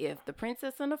redhead. If The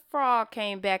Princess and the Frog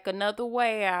came back another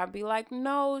way, I'd be like,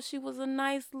 no, she was a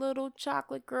nice little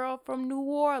chocolate girl from New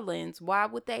Orleans. Why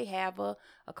would they have a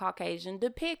Caucasian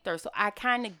depict her? So I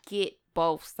kind of get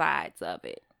both sides of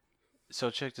it.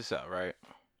 So check this out, right?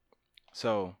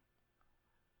 So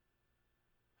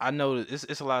I know that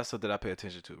it's a lot of stuff that I pay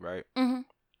attention to, right?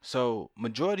 So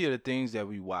majority of the things that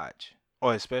we watch,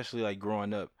 or especially like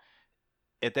growing up,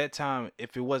 at that time,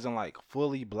 if it wasn't like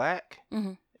fully black,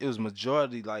 it was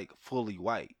majority like fully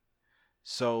white.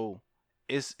 So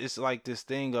it's like this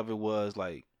thing of it was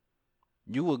like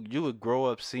you would grow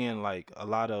up seeing like a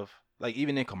lot of like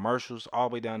even in commercials all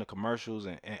the way down to commercials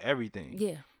and everything.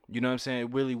 Yeah. You know what I'm saying?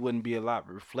 It really wouldn't be a lot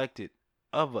reflected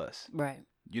of us. Right.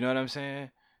 You know what I'm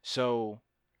saying? So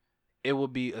it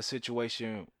would be a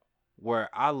situation where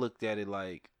I looked at it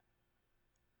like,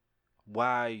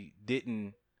 why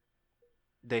didn't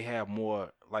they have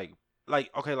more like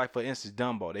okay, like for instance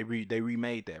Dumbo, they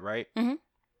remade that, right? Mm-hmm.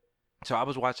 So I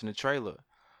was watching the trailer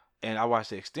and I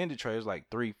watched the extended trailer. It was like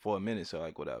 3-4 minutes or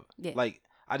like whatever. Yeah. Like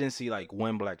I didn't see like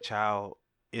one black child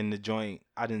in the joint.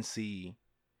 I didn't see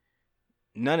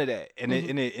none of that. And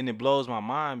it blows my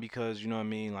mind because you know what I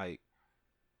mean, like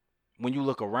when you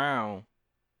look around,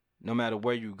 no matter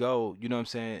where you go, you know what I'm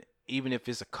saying, even if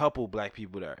it's a couple black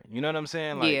people there, you know what I'm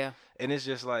saying? Like, yeah. And it's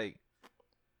just like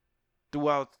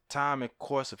throughout time and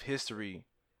course of history,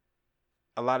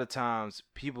 a lot of times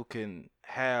people can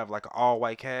have like an all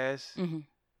white cast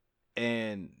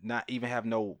and not even have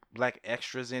no black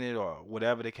extras in it or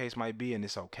whatever the case might be, and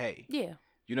it's okay. Yeah.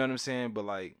 You know what I'm saying? But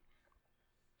like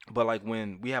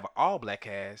when we have an all black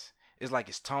cast, it's like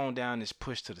it's toned down, it's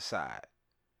pushed to the side.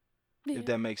 Yeah. If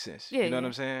that makes sense. Yeah, you know what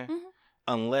I'm saying? Mm-hmm.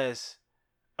 Unless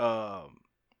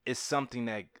it's something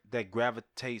that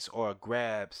gravitates or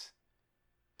grabs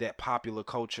that popular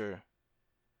culture,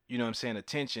 you know what I'm saying,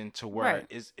 attention to where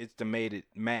it's the made it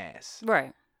mass.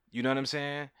 Right. You know what I'm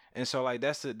saying? And so like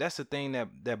that's the thing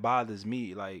that bothers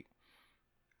me. Like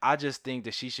I just think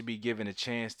that she should be given a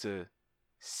chance to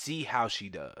see how she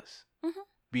does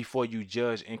before you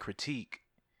judge and critique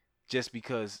just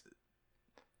because,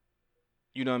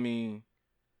 you know what I mean,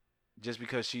 just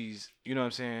because she's, you know what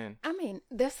I'm saying? I mean,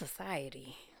 their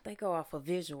society, they go off of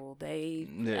visual.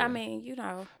 I mean, you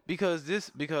know. Because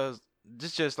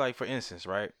just like, for instance,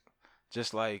 right?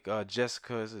 Just like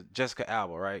Jessica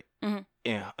Alba, right?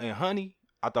 Mm-hmm. And Honey,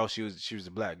 I thought she was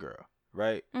a black girl,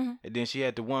 right? Mm-hmm. And then she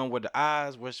had the one with the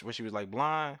eyes where she was like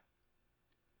blind.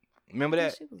 Remember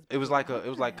that? It was like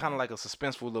kind of like a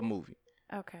suspenseful little movie.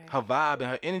 Okay. Her vibe and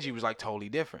her energy was like totally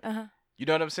different. Uh-huh. You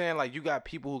know what I'm saying? Like you got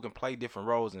people who can play different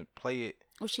roles and play it.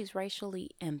 Well, she's racially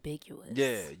ambiguous.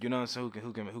 Yeah, you know what I'm saying?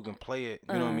 Who can play it?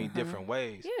 You know what I mean? Different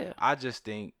ways. Yeah. I just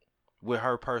think with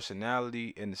her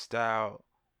personality and the style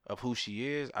of who she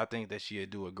is, I think that she'd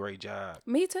do a great job.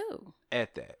 Me too.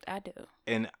 At that. I do.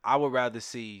 And I would rather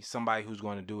see somebody who's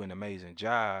going to do an amazing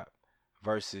job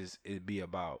versus it be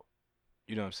about,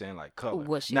 you know what I'm saying, like color.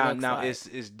 What she now like.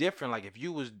 it's different. Like if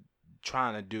you was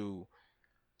trying to do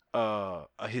a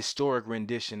historic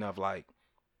rendition of like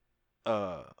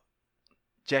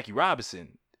Jackie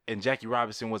Robinson, and Jackie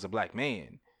Robinson was a black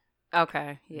man.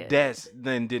 Okay. Yeah. That's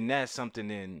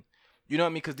something in. You know what I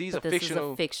mean? Because these are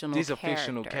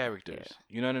fictional characters. Yeah.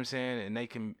 You know what I'm saying? And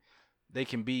they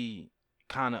can be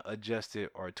kind of adjusted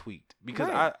or tweaked. Because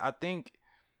I think,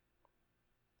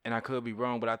 and I could be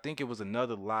wrong, but I think it was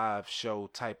another live show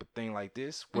type of thing like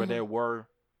this where there were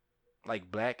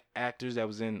like black actors that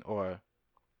was in, or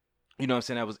you know what I'm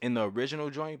saying, that was in the original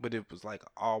joint, but it was like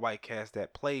all white cast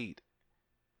that played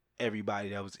everybody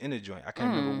that was in the joint. I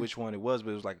can't remember which one it was,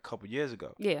 but it was like a couple years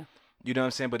ago. Yeah. You know what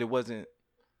I'm saying? But it wasn't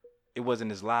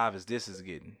as live as this is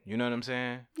getting. You know what I'm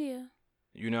saying? Yeah.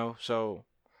 You know? So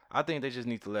I think they just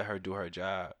need to let her do her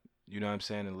job. You know what I'm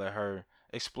saying? And let her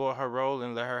explore her role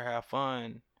and let her have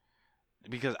fun.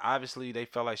 Because obviously they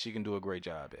felt like she can do a great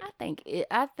job at it.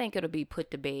 I think it'll be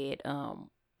put to bed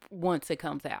once it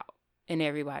comes out and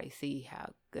everybody see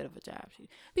how good of a job she.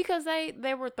 Because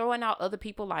they were throwing out other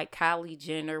people like Kylie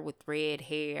Jenner with red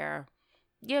hair.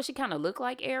 Yeah, she kind of looked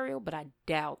like Ariel, but I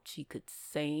doubt she could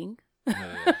sing.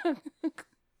 Yeah.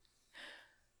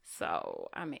 So,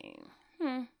 I mean,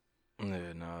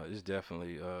 Yeah, no, it's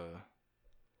definitely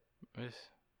it's,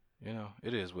 you know,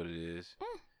 it is what it is.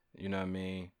 You know what I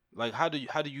mean? Like how do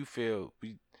you feel?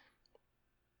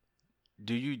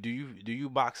 Do you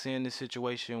box in this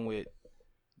situation with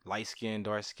light skin,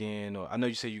 dark skin, or I know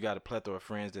you say you got a plethora of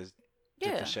friends that's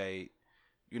different shade.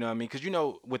 You know what I mean? Because you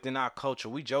know within our culture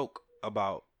we joke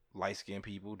about light skinned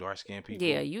people, dark skinned people.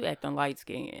 Yeah, you acting light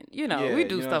skinned. You know, we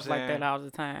do stuff like that all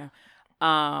the time.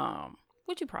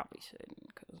 Which you probably shouldn't,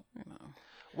 because you know.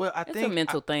 Well, I it's think a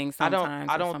mental thing sometimes.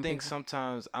 I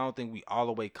don't think we all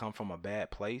the way come from a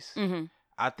bad place. Mm-hmm.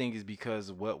 I think it's because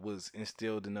of what was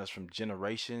instilled in us from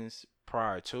generations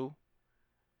prior to.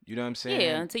 You know what I'm saying?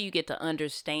 Yeah, until you get to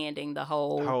understanding the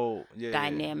whole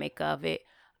dynamic of it.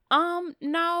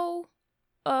 No.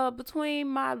 Between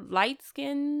my light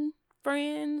skinned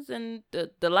friends and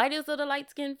the lightest of the light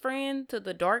skinned friend to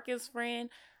the darkest friend,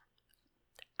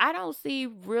 I don't see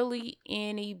really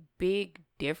any big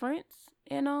difference.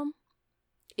 in them.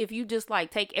 If you just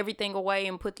like take everything away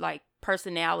and put like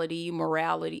personality,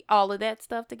 morality, all of that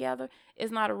stuff together,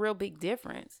 it's not a real big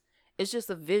difference. It's just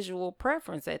a visual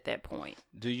preference at that point.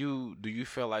 Do you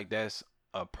feel like that's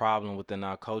a problem within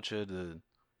our culture?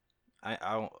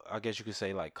 I guess you could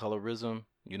say like colorism.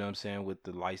 You know what I'm saying, with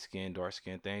the light skin, dark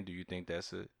skin thing. Do you think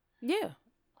that's a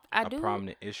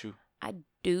prominent issue? I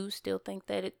do still think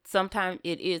that sometimes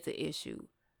it is an issue.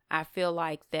 I feel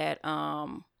like that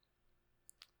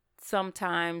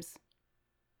sometimes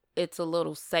it's a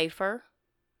little safer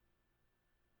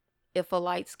if a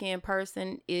light-skinned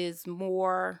person is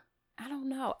more, I don't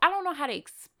know how to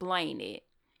explain it.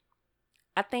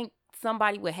 I think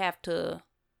somebody would have to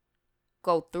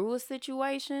go through a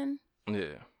situation.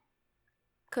 Yeah.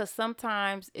 Because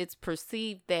sometimes it's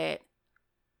perceived that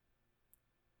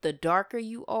the darker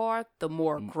you are, the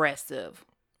more aggressive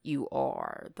you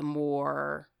are, the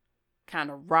more kind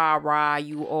of rah-rah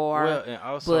you are.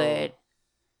 Well,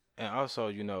 and also,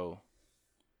 you know,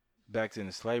 back in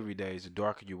the slavery days, the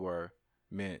darker you were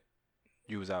meant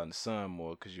you was out in the sun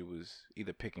more because you was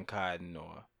either picking cotton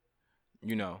or,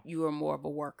 you know. You were more of a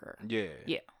worker. Yeah.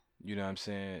 Yeah. You know what I'm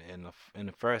saying? And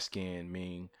the fair skin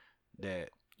mean that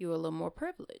you were a little more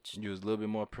privileged. You was a little bit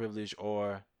more privileged,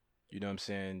 or, you know what I'm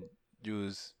saying, you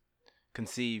was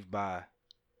conceived by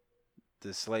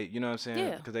the slave, you know what I'm saying?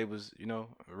 Yeah. Because they was, you know,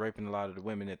 raping a lot of the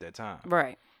women at that time.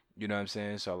 Right. You know what I'm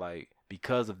saying? So, like,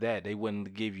 because of that, they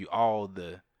wouldn't give you all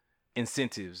the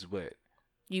incentives, but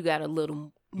you got a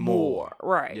little more.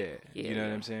 Right. Yeah. You know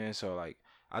what I'm saying? So, like,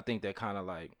 I think that kind of,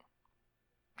 like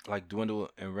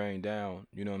dwindle and rain down,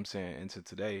 you know what I'm saying, into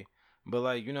today. But,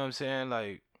 like, you know what I'm saying?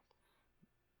 Like,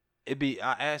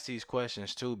 I ask these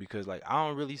questions, too, because, like, I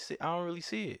don't really see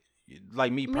it.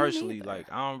 Like, me personally, neither.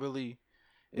 Like, I don't really...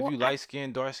 If you light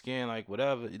skin, dark skin, like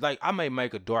whatever, like I may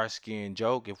make a dark skin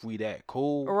joke if we that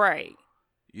cool, right?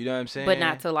 You know what I'm saying? But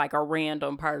not to like a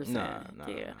random person. Nah.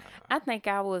 I think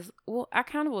I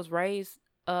kind of was raised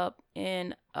up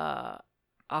in a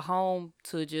home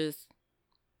to just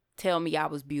tell me I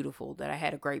was beautiful, that I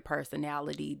had a great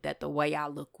personality, that the way I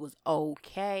look was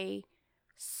okay.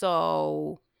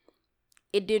 So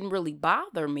it didn't really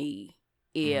bother me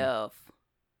if,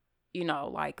 you know,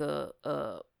 like a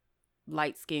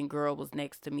light-skinned girl was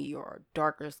next to me or a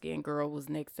darker-skinned girl was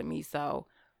next to me. So,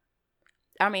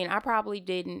 I mean, I probably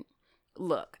didn't...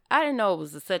 Look, I didn't know it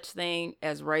was a such thing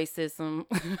as racism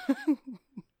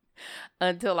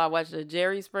until I watched a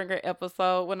Jerry Springer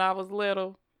episode when I was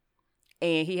little.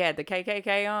 And he had the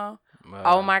KKK on.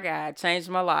 Oh, my God. Changed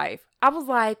my life. I was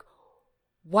like,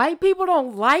 white people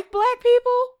don't like black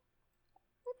people?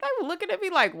 They were looking at me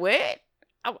like, what?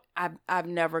 I've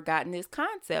never gotten this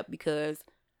concept because...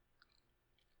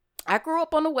 I grew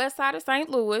up on the west side of St.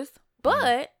 Louis,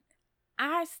 but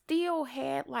I still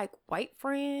had like white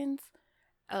friends.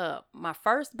 My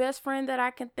first best friend that I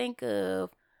can think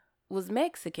of was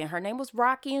Mexican. Her name was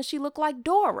Rocky and she looked like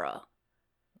Dora.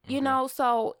 You know,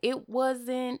 so it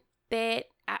wasn't that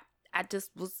I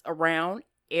just was around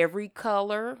every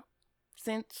color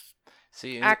since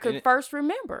I could first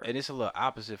remember. And it's a little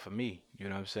opposite for me. You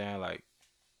know what I'm saying? Like,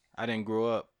 I didn't grow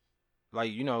up,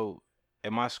 like, you know,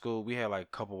 at my school, we had like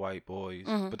a couple white boys,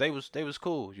 but they was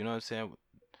cool. You know what I'm saying?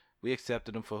 We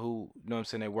accepted them for who, you know what I'm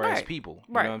saying, they were as people.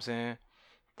 You know what I'm saying?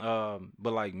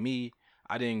 But like me,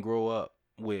 I didn't grow up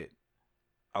with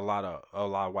a lot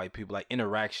of white people, like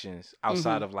interactions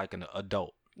outside of like an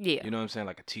adult. Yeah. You know what I'm saying?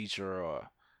 Like a teacher or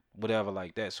whatever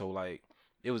like that. So like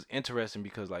it was interesting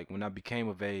because like when I became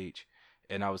of age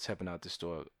and I was helping out the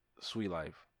store, Sweet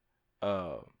Life,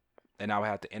 and I would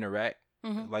have to interact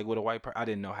like with a white person, I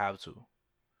didn't know how to.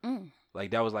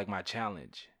 Like that was like my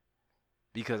challenge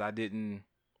because I didn't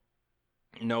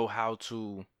know how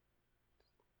to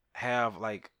have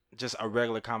like just a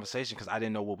regular conversation because I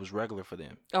didn't know what was regular for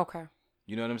them. Okay.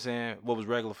 You know what I'm saying? What was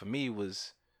regular for me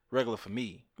was regular for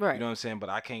me. Right. You know what I'm saying? But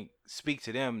I can't speak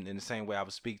to them in the same way I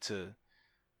would speak to,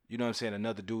 you know what I'm saying,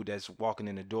 another dude that's walking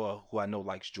in the door who I know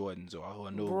likes Jordans or who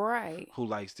I know who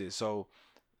likes this. So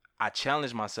I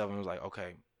challenged myself and was like,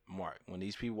 okay, Mark, when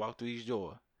these people walk through these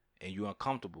doors and you're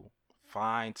uncomfortable,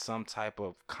 find some type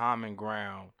of common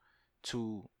ground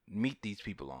to meet these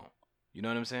people on. You know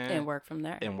what I'm saying? And work from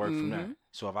there. From there.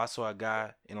 So if I saw a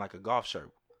guy in like a golf shirt,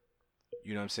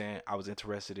 you know what I'm saying, I was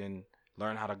interested in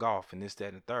learning how to golf and this,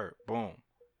 that, and the third. Boom.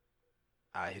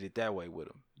 I hit it that way with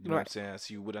him. You know what I'm saying? I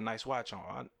see you with a nice watch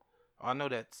on. I know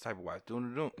that type of watch. You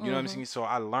know what I'm saying? So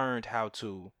I learned how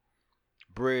to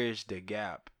bridge the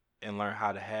gap and learn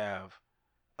how to have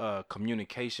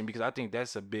communication, because I think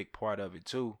that's a big part of it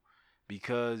too,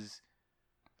 because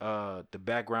the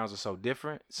backgrounds are so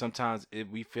different. Sometimes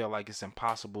we feel like it's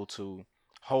impossible to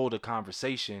hold a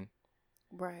conversation.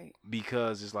 Right.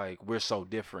 Because it's like we're so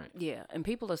different. Yeah, and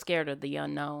people are scared of the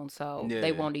unknown, so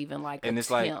they won't even like and attempt.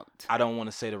 It's like I don't want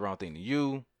to say the wrong thing to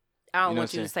you. I don't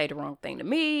want you to say the wrong thing to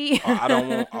me. or I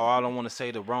don't want to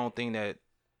say the wrong thing that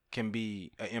can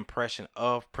be an impression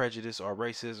of prejudice or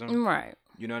racism. Right.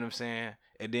 You know what I'm saying?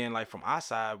 And then like from our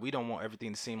side, we don't want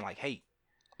everything to seem like hate.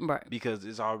 Right. Because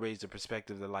it's always the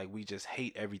perspective that like we just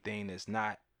hate everything that's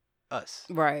not us.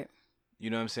 Right. You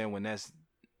know what I'm saying? When that's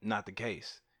not the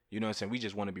case. You know what I'm saying? We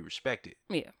just want to be respected.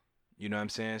 Yeah. You know what I'm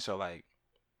saying? So like,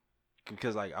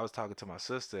 because like I was talking to my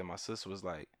sister, and my sister was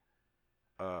like,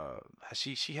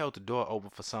 she held the door open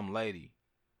for some lady,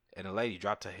 and the lady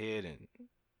dropped her head and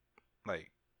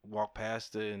like walked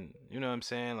past her, and you know what I'm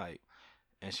saying? Like,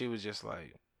 and she was just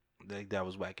like that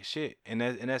was whack as shit. And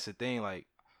that's the thing. Like,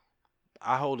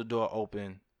 I hold the door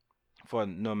open for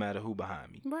no matter who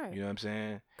behind me. Right. You know what I'm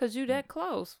saying? Because you that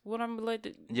close. What I'm going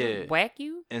to whack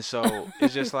you? And so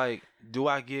it's just like, do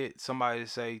I get somebody to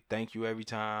say thank you every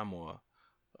time or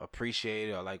appreciate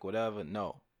it or like whatever?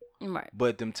 No. Right.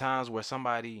 But them times where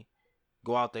somebody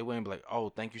go out their way and be like, oh,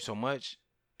 thank you so much,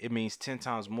 it means 10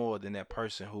 times more than that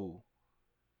person who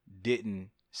didn't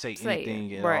say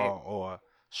anything at all or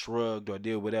shrugged or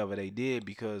did whatever they did.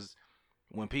 Because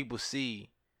when people see,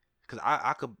 because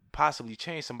I could possibly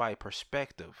change somebody's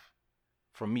perspective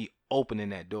from me opening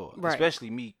that door, especially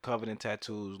me covered in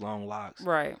tattoos, long locks.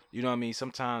 Right. You know what I mean?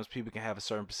 Sometimes people can have a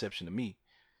certain perception of me.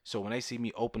 So when they see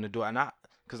me open the door, and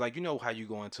because like, you know how you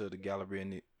go into the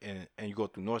gallery and you go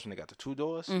through Nordstrom, they got the 2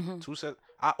 doors, 2 sets.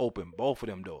 I open both of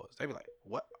them doors. They be like,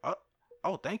 what?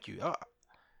 Oh, thank you.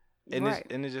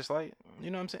 And it's just like, you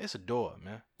know what I'm saying? It's a door,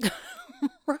 man.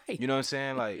 Right. You know what I'm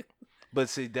saying? Like, but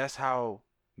see, that's how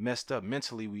messed up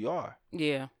mentally we are.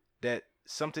 Yeah. That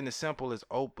something as simple as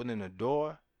opening a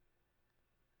door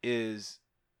is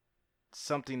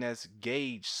something that's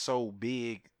gauged so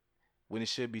big when it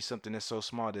should be something that's so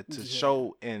small to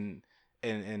show and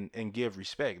give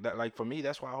respect. That, like, for me,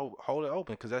 that's why I hold it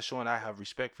open, because that's showing I have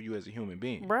respect for you as a human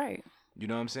being. Right. You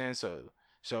know what I'm saying?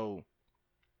 So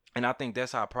and I think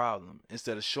that's our problem.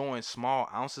 Instead of showing small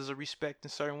ounces of respect in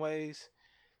certain ways,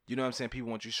 you know what I'm saying, people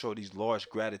want you to show these large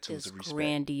gratitudes of respect.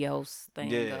 Grandiose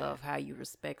thing of how you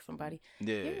respect somebody.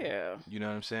 Yeah. You know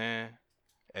what I'm saying?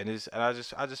 And I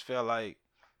just feel like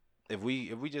if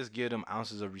we just give them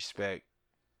ounces of respect,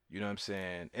 you know what I'm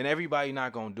saying? And everybody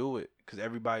not gonna do it, because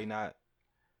everybody not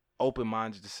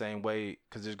open-minded the same way,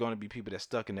 because there's gonna be people that's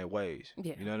stuck in their ways.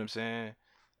 Yeah. You know what I'm saying?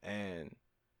 And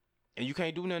you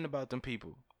can't do nothing about them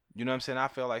people. You know what I'm saying? I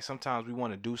feel like sometimes we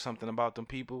want to do something about them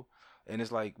people, and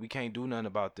it's like we can't do nothing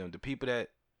about them. The people that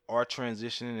are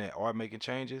transitioning, that are making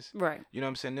changes, right? You know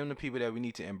what I'm saying? Them the people that we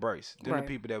need to embrace. Them the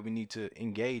people that we need to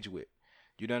engage with.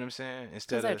 You know what I'm saying?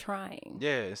 Instead of trying.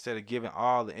 Yeah, instead of giving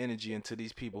all the energy into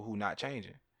these people who not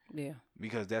changing. Yeah.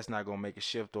 Because that's not gonna make a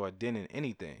shift or a dent in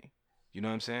anything. You know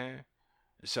what I'm saying?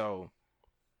 So,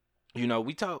 you know,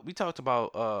 we talked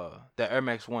about the Air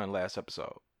Max 1 last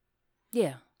episode.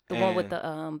 Yeah. The one with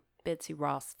the Betsy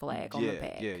Ross flag on the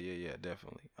back. Yeah,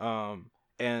 definitely.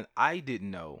 And I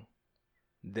didn't know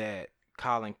that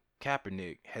Colin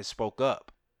Kaepernick has spoke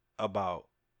up about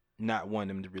not wanting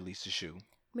them to release the shoe.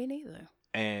 Me neither.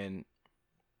 And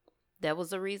that was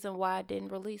the reason why I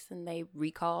didn't release, and they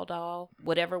recalled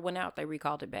whatever went out, they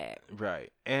recalled it back.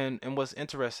 Right. And what's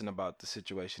interesting about the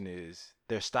situation is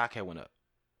their stock had went up.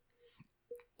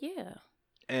 Yeah.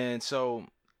 And so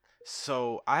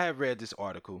I have read this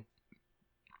article,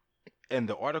 and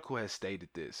the article has stated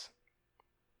this.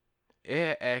 It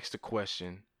had asked the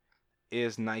question,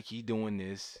 is Nike doing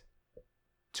this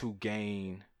to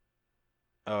gain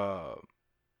some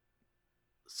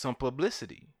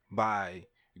publicity by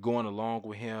going along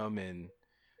with him and,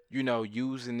 you know,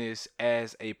 using this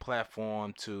as a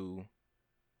platform to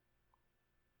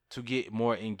get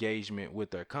more engagement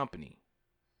with their company?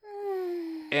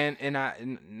 And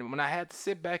when I had to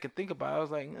sit back and think about it, I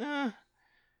was like,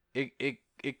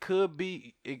 it could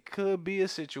be a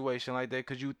situation like that,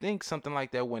 because you think something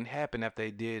like that wouldn't happen after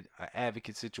they did an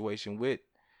advocate situation with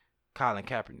Colin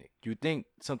Kaepernick. You think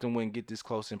something wouldn't get this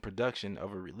close in production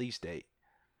of a release date.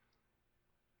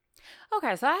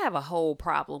 Okay, so I have a whole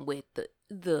problem with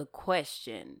the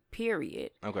question,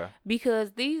 period. Okay.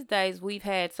 Because these days we've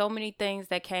had so many things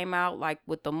that came out, like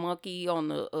with the monkey on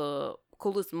the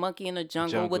coolest monkey in the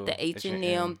jungle with the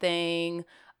H&M thing,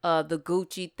 the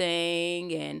Gucci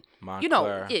thing, and Montclair. You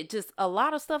know, it just a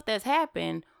lot of stuff that's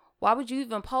happened. Why would you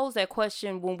even pose that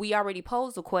question when we already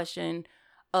posed the question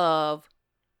of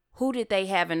who did they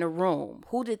have in the room?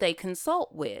 Who did they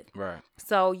consult with? Right.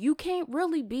 So you can't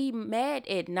really be mad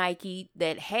at Nike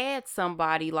that had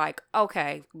somebody like,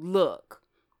 okay, look,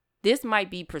 this might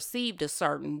be perceived a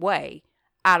certain way.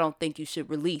 I don't think you should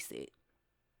release it.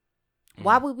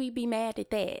 Why would we be mad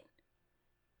at that?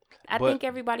 I think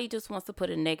everybody just wants to put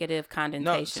a negative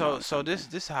connotation on so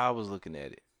this is how I was looking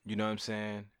at it. You know what I'm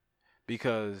saying?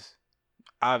 Because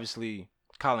obviously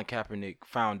Colin Kaepernick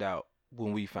found out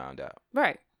when we found out.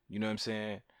 Right. You know what I'm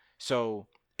saying? So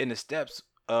in the steps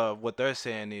of what they're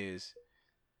saying is,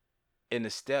 in the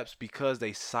steps, because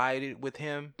they sided with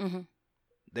him,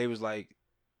 they was like,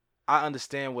 I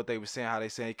understand what they were saying, how they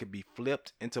saying it could be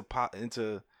flipped into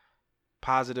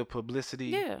positive publicity.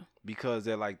 Yeah. Because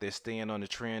they're staying on the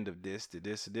trend of this to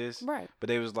this to this. Right. But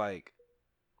they was like,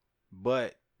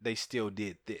 but they still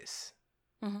did this.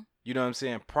 You know what I'm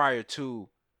saying? Prior to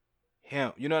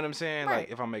him. You know what I'm saying? Right.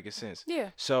 Like, if I'm making sense. Yeah.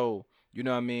 So, you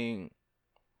know what I mean?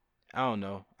 I don't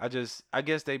know. I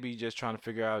guess they be just trying to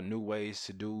figure out new ways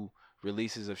to do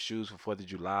releases of shoes for 4th of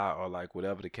July or like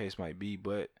whatever the case might be.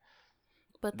 But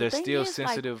they're still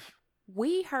sensitive. Like,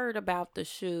 we heard about the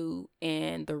shoe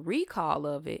and the recall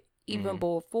of it even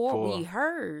before we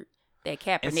heard that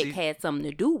Kaepernick had something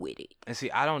to do with it. And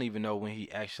see, I don't even know when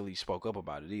he actually spoke up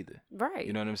about it either. Right.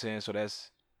 You know what I'm saying? So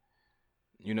that's,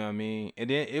 you know what I mean? And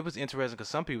then it was interesting because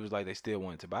some people was like they still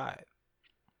wanted to buy it.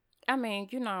 I mean,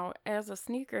 you know, as a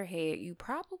sneakerhead, you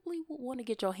probably would want to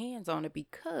get your hands on it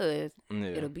because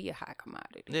it'll be a high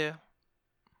commodity. Yeah.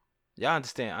 Yeah, I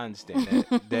understand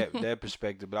that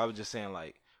perspective, but I was just saying,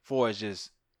 like, for it's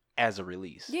just as a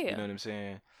release. Yeah. You know what I'm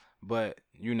saying? But,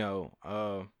 you know,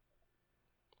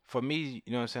 for me,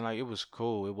 you know what I'm saying, like, it was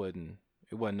cool. It wasn't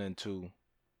nothing too,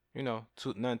 you know,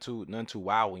 nothing too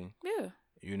wowing. Yeah.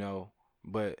 You know,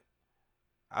 but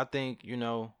I think, you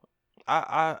know,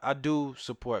 I do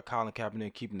support Colin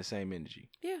Kaepernick keeping the same energy.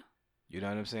 Yeah. You know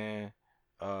what I'm saying?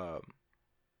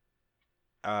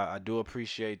 I do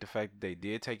appreciate the fact that they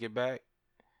did take it back,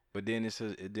 but then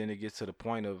it gets to the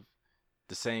point of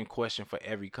the same question for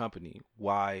every company: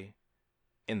 why,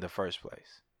 in the first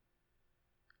place?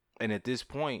 And at this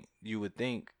point, you would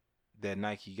think that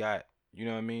Nike got, you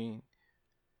know what I mean,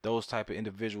 those type of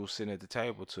individuals sitting at the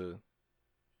table to.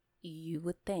 You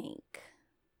would think,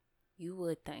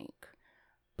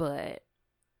 but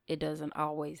it doesn't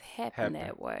always happen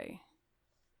that way.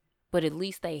 But at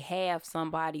least they have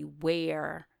somebody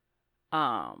where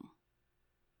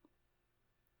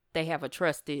they have a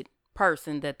trusted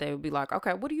person that they would be like,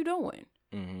 okay, what are you doing?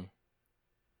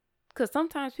 Because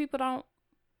sometimes people don't,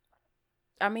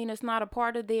 I mean, it's not a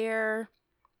part of their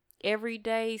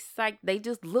everyday psych. They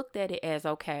just looked at it as,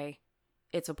 okay,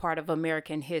 it's a part of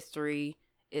American history.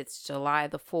 It's July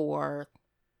the 4th.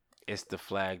 It's the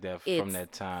flag from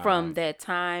that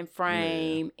time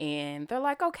frame, yeah. And they're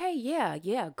like, okay,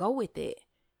 yeah, go with it.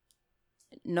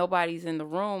 Nobody's in the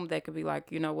room that could be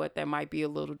like, you know what, that might be a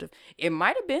little it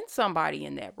might have been somebody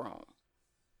in that room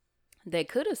that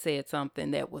could have said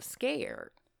something that was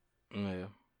scared. Yeah.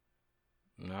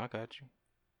 No, I got you.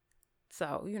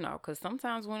 So, you know, because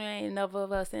sometimes when there ain't enough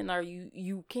of us in there,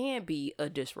 you can be a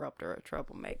disruptor, a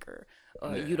troublemaker.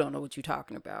 You don't know what you're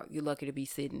talking about. You're lucky to be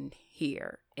sitting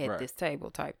here at this table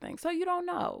type thing. So you don't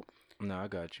know. No, I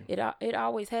got you. It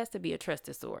always has to be a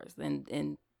trusted source.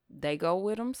 And they go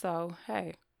with them. So,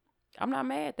 hey, I'm not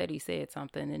mad that he said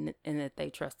something and that they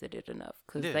trusted it enough.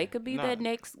 Because they could be that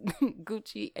next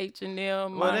Gucci, H&M,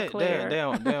 Moncler. They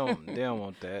don't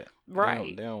want that.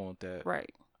 Right. They don't want that.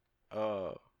 Right.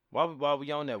 While we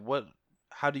on that,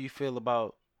 how do you feel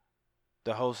about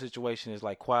the whole situation is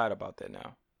like quiet about that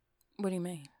now? What do you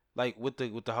mean? Like with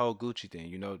the whole Gucci thing,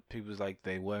 you know, people's like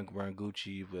they weren't wearing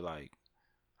Gucci, but like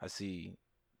I see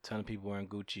a ton of people wearing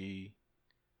Gucci.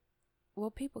 Well,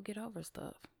 people get over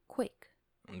stuff quick.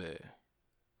 Yeah.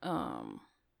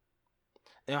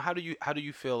 And how do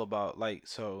you feel about like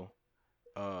so?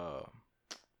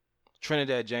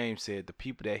 Trinidad James said the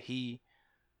people that he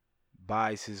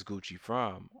buys his Gucci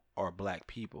from are black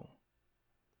people.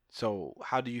 So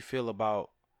how do you feel about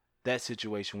that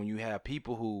situation when you have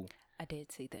people who I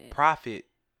did see that profit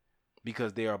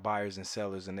because they are buyers and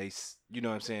sellers and they, you know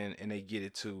what I'm saying, and they get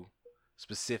it to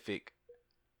specific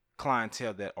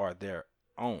clientele that are their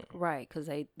own. Right, because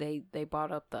they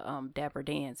brought up the Dapper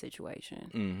Dan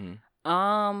situation.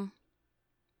 Mm-hmm.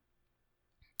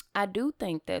 I do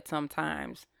think that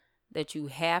sometimes that you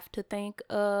have to think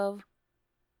of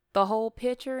the whole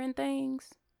picture and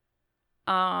things.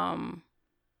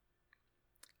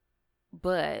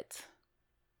 But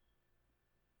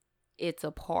it's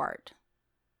a part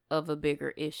of a bigger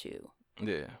issue.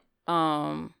 Yeah.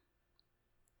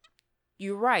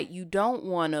 You're right. You don't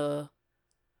want to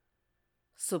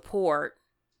support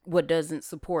what doesn't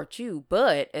support you,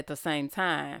 but at the same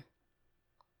time,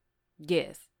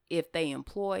 yes, if they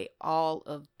employ all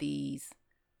of these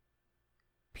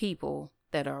people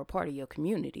that are a part of your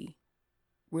community,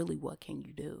 really, what can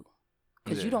you do?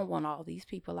 Because you don't want all these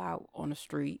people out on the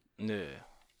street. Yeah.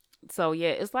 So, yeah,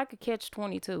 it's like a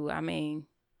catch-22. I mean.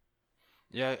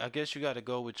 Yeah, I guess you got to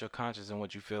go with your conscience and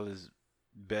what you feel is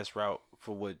best route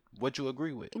for what you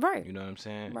agree with. Right. You know what I'm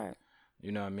saying? Right.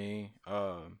 You know what I mean?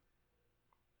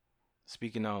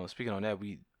 Speaking on that,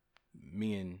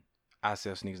 me and I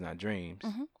Sell Sneakers Not Dreams.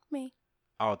 Mm-hmm. Me.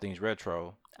 All Things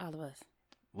Retro. All of us.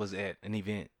 Was at an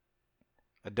event.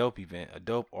 A dope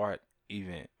art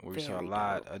event where we saw a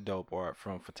lot of dope art,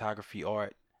 from photography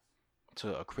art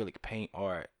to acrylic paint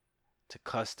art to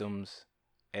customs,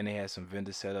 and they had some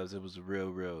vendor setups. It was a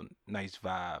real nice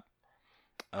vibe.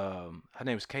 Her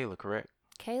name is Kayla, correct?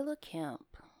 Kayla Kemp.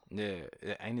 Yeah,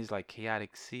 ain't it like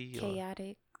Chaotic C?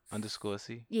 Chaotic _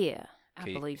 C? Yeah, I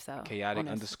believe so. Chaotic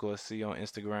 _ C on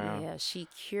Instagram. Yeah, she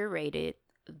curated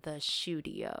the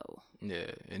studio.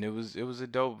 Yeah, and it was a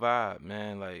dope vibe,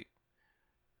 man. Like,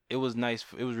 it was nice.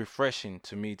 It was refreshing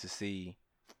to me to see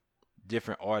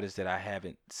different artists that I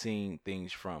haven't seen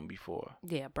things from before.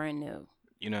 Yeah, brand new.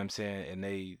 You know what I'm saying? And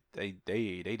they did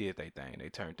their thing. They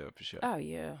turned up for sure. Oh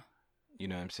yeah. You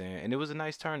know what I'm saying? And it was a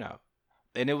nice turnout.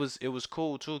 And it was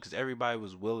cool too, because everybody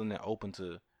was willing and open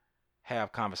to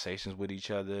have conversations with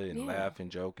each other and laugh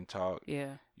and joke and talk.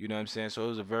 Yeah. You know what I'm saying? So it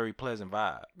was a very pleasant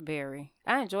vibe. Very.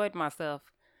 I enjoyed myself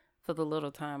for the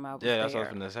little time I was there. Yeah, that's what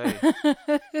I was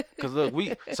gonna say. Cause look,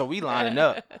 we lining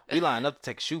up to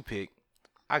take a shoe pic.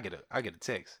 I get a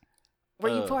text.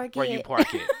 Where you park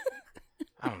at?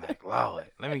 I'm like, Lord,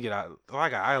 let me get out.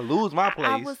 I lose my place.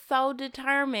 I was so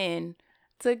determined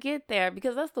to get there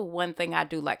because that's the one thing I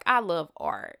do. Like, I love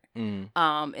art. Mm.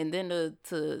 And then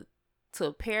to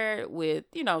pair it with,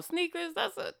 sneakers,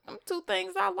 that's two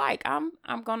things I like. I'm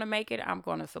gonna make it. I'm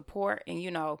gonna support. And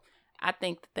I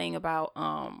think the thing about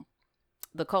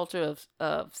the culture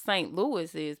of St.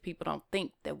 Louis is people don't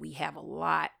think that we have a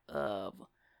lot of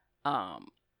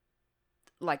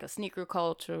like a sneaker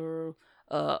culture,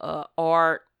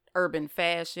 art, urban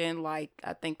fashion. Like,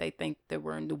 I think they think that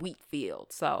we're in the wheat field.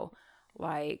 So,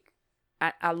 like,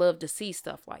 I love to see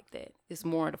stuff like that. It's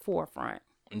more in the forefront.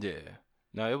 Yeah.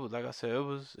 No, it was, like I said,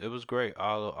 it was great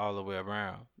all the way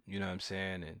around. You know what I'm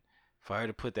saying? And for her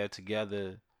to put that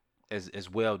together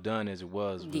as well done as it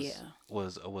was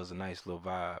a nice little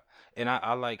vibe. And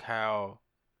I like how,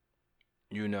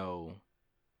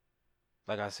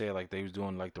 like I said, like they was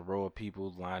doing like the row of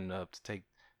people lining up to take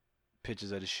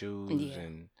pictures of the shoes,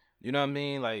 and you know what I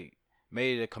mean? Like,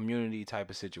 made it a community type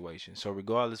of situation. So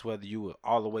regardless whether you were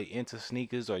all the way into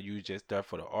sneakers or you just there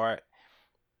for the art,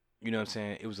 you know what I'm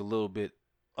saying? It was a little bit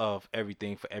of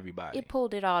everything for everybody. It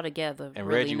pulled it all together. And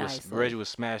really Reggie was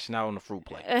smashing out on the fruit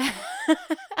plate.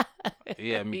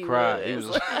 Yeah, me cry. He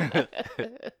was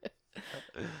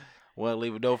well,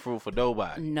 leave no fruit for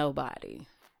nobody. Nobody.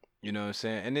 You know what I'm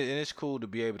saying? And it's cool to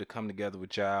be able to come together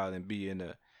with y'all and be in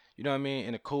a, you know what I mean,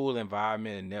 in a cool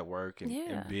environment and network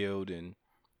and build and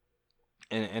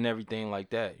everything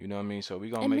like that. You know what I mean? So we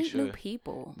gonna make sure new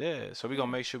people. Yeah. So we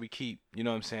gonna make sure we keep, you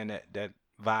know what I'm saying, that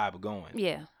vibe going.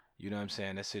 Yeah. You know what I'm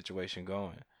saying? That situation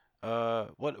going.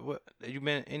 What you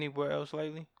been anywhere else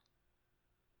lately?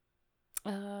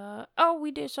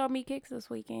 We did Show Me Kicks this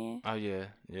weekend. Oh yeah.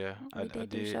 I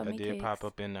did pop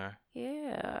up in there.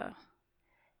 Yeah.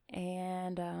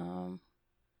 And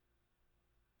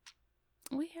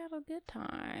we had a good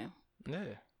time.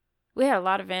 Yeah. We had a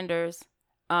lot of vendors.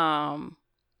 What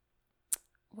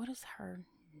is her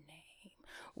name?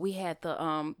 We had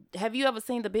the have you ever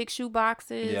seen the big shoe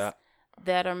boxes? Yeah.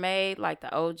 That are made, like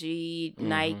the OG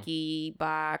Nike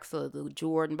box or the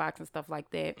Jordan box and stuff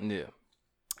like that. Yeah.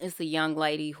 It's a young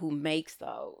lady who makes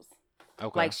those.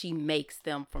 Okay. Like, she makes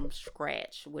them from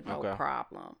scratch with no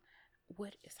problem.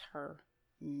 What is her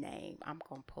name? I'm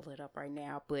going to pull it up right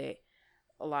now. But,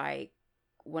 like,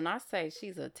 when I say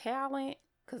she's a talent,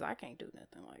 because I can't do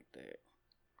nothing like that.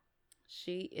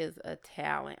 She is a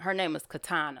talent. Her name is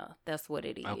Katana. That's what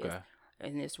it is. Okay.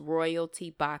 And it's Royalty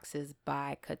Boxes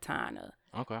by Katana.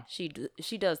 Okay. She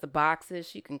does the boxes.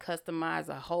 She can customize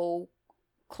a whole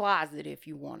closet if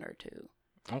you want her to.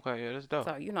 Okay, yeah, that's dope.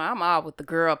 So, I'm all with the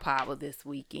girl power this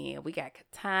weekend. We got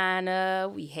Katana.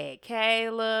 We had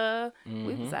Kayla. Mm-hmm.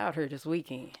 We was out here this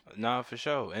weekend. Nah, for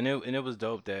sure. And it was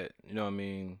dope that, you know what I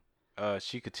mean,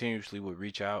 she continuously would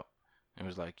reach out and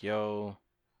was like, yo,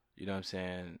 you know what I'm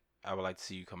saying, I would like to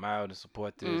see you come out and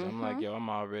support this. Mm-hmm. I'm like, yo, I'm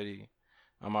already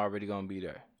gonna be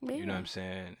there. Yeah. You know what I'm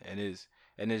saying? And it's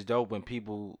dope when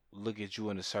people look at you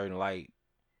in a certain light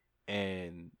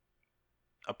and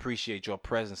appreciate your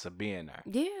presence of being there.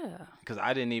 Yeah. Because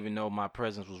I didn't even know my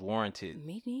presence was warranted.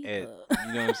 Me neither.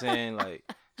 You know what I'm saying? Like,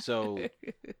 so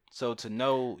to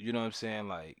know, you know what I'm saying?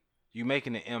 Like, you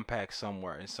making an impact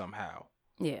somewhere and somehow.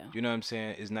 Yeah. You know what I'm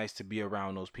saying? It's nice to be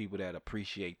around those people that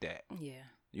appreciate that. Yeah.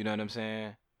 You know what I'm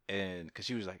saying? And because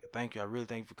she was like, thank you. I really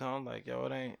thank you for coming. Like, yo,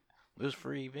 it was a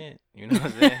free event. You know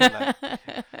what I'm saying? Like,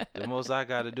 the most I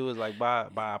got to do is like buy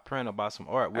a print or buy some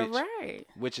art,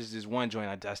 which is this one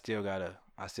joint I still got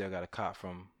a cop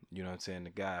from, you know what I'm saying? The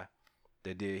guy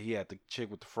that did, he had the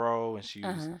chick with the fro, and she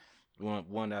was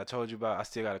one that I told you about. I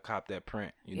still got to cop that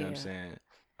print. You know what I'm saying?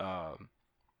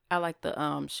 I like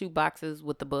the shoe boxes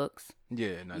with the books.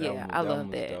 Yeah, no, I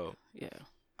love that. Dope. Yeah.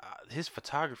 His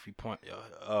photography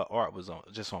art was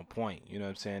on point. You know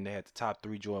what I'm saying? They had the top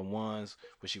 3 Jordan 1s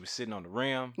where she was sitting on the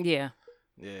rim. Yeah.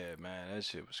 Yeah, man, that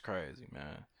shit was crazy,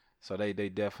 man. So they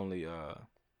definitely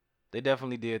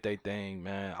did their thing,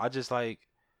 man. I just like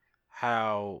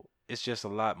how it's just a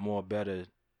lot more better.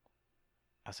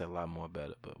 I said a lot more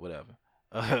better, but whatever.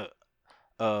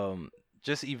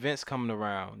 Just events coming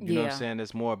around. You know what I'm saying?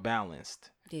 That's more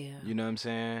balanced. Yeah. You know what I'm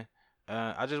saying?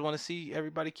 I just want to see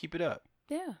everybody keep it up.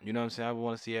 Yeah. You know what I'm saying? I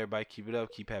want to see everybody keep it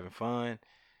up, keep having fun,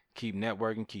 keep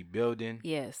networking, keep building.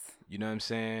 Yes. You know what I'm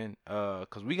saying?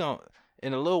 Cause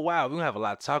in a little while, we're gonna have a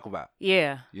lot to talk about.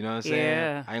 Yeah. You know what I'm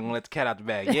saying? I ain't gonna let the cat out the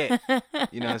bag yet.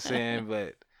 You know what I'm saying?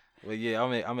 But yeah,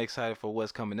 I'm excited for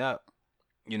what's coming up.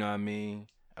 You know what I mean?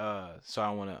 So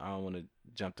I don't wanna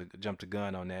jump the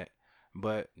gun on that.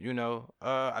 But, you know,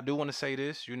 I do want to say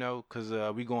this, you know,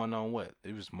 because we going on what?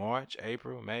 It was March,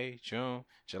 April, May, June,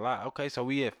 July. Okay, so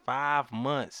we had 5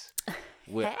 months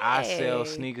with I Sell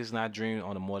Sneakers Not Dreams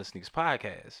on the More Than Sneakers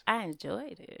podcast. I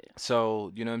enjoyed it.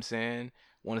 So, you know what I'm saying?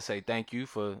 Want to say thank you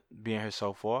for being here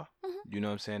so far. Mm-hmm. You know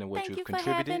what I'm saying? And what you've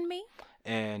contributed. For having me.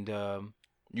 And,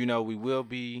 you know, we will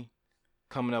be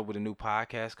coming up with a new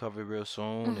podcast cover real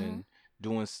soon. And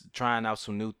trying out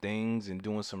some new things and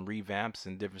doing some revamps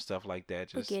and different stuff like that.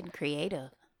 Just, we're getting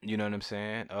creative. You know what I'm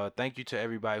saying? Thank you to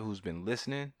everybody who's been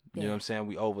listening. You know what I'm saying?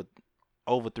 We over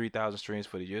 3,000 streams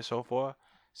for the year so far.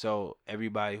 So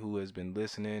everybody who has been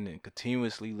listening and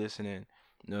continuously listening,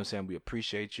 you know what I'm saying? We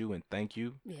appreciate you and thank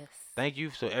you. Yes. Thank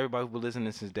you to everybody who's been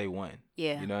listening since day one.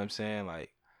 Yeah. You know what I'm saying? Like,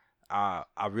 I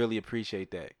really appreciate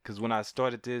that. Because when I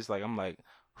started this, like, I'm like,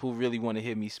 who really want to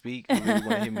hear me speak? Who really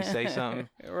want to hear me say something?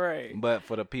 Right. But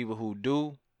for the people who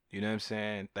do, you know what I'm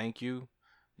saying? Thank you.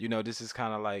 You know, this is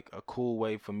kind of like a cool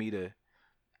way for me to,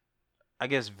 I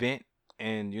guess, vent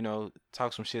and, you know,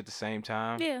 talk some shit at the same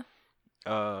time. Yeah.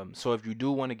 So if you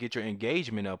do want to get your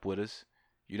engagement up with us,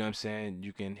 you know what I'm saying?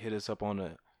 You can hit us up on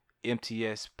the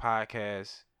MTS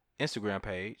Podcast Instagram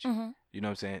page. Mm-hmm. You know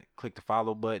what I'm saying? Click the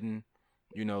follow button,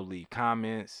 you know, leave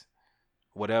comments.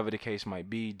 Whatever the case might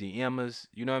be, DM us.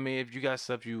 You know what I mean? If you got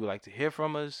stuff you would like to hear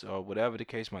from us or whatever the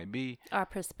case might be. Our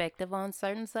perspective on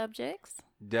certain subjects.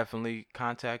 Definitely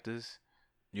contact us.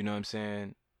 You know what I'm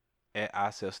saying? At I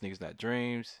Sell Sneakers Not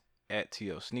Dreams. At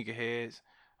TL Sneakerheads.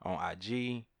 On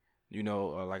IG. You know,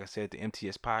 like I said, the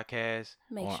MTS Podcast.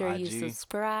 Make sure IG. you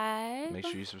subscribe. Make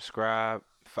sure you subscribe.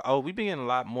 We've been getting a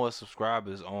lot more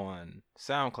subscribers on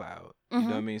SoundCloud. You know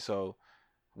what I mean? So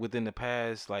within the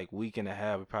past like week and a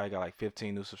half, we probably got like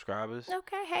 15 new subscribers.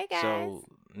 Okay, hey guys. So,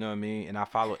 you know what I mean? And I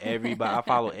follow everybody. I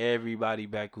follow everybody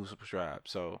back who subscribed.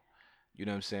 So, you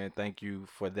know what I'm saying? Thank you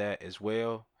for that as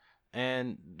well.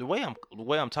 And the way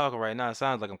I'm talking right now, it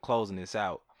sounds like I'm closing this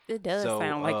out. It does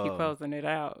sound like you're closing it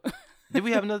out. Did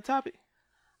we have another topic?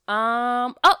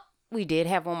 We did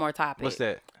have one more topic. What's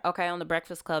that? Okay, on the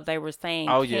Breakfast Club, they were saying,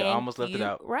 oh yeah, I almost left it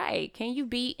out. Right. Can you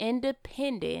be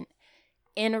independent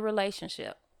in a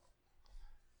relationship?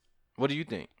 What do you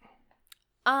think?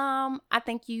 I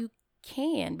think you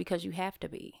can because you have to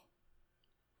be.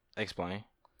 Explain.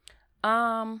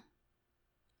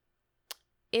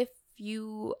 If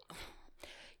you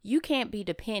can't be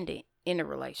dependent in a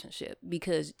relationship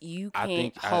because you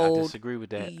can't hold I disagree with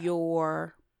that.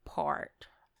 Your part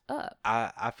up.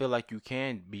 I feel like you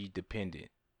can be dependent,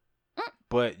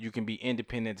 but you can be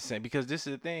independent at the same. Because this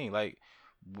is the thing, like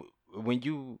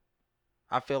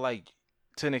I feel like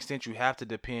to an extent you have to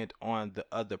depend on the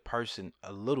other person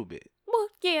a little bit. Well,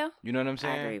 yeah. You know what I'm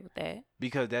saying? I agree with that.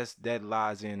 Because that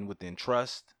lies within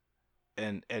trust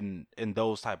and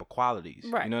those type of qualities.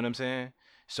 Right. You know what I'm saying?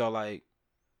 So like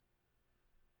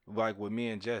with me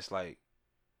and Jess, like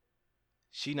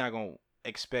she not gonna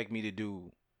expect me to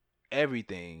do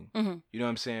everything. Mm-hmm. You know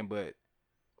what I'm saying? But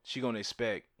she gonna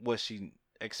expect what she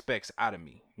expects out of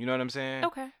me. You know what I'm saying?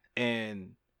 Okay.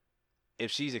 And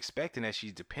if she's expecting that,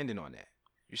 she's dependent on that.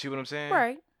 You see what I'm saying?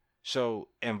 Right. So,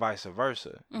 and vice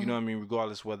versa. You know what I mean?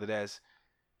 Regardless whether that's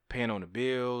paying on the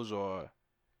bills or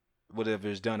whatever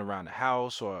is done around the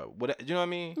house or whatever. You know what I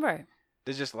mean? Right.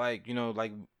 It's just like, you know,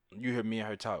 like you hear me and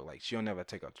her talk. Like, she don't never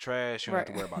take out the trash. She don't have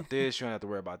to worry about this. She don't have to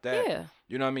worry about that. Yeah.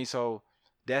 You know what I mean? So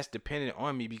that's dependent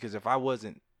on me, because if I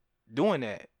wasn't doing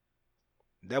that,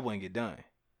 that wouldn't get done.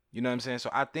 You know what I'm saying? So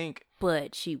I think.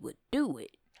 But she would do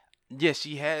it. Yes,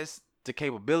 she has the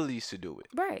capabilities to do it.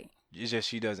 Right. It's just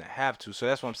she doesn't have to. So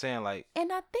that's what I'm saying. Like,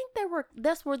 and I think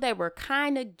that's where they were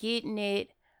kind of getting it,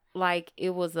 like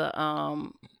it was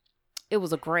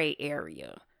a gray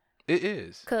area. It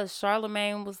is. Because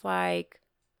Charlamagne was like,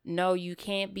 no, you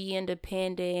can't be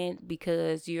independent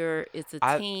because it's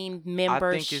a team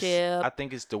membership. I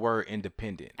think it's the word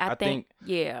independent. I think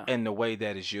yeah. And the way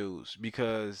that it's used,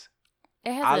 because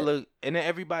and then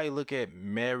everybody look at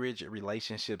marriage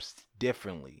relationships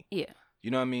differently. Yeah. You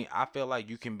know what I mean? I feel like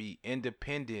you can be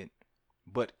independent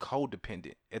but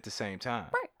codependent at the same time.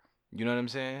 Right. You know what I'm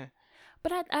saying?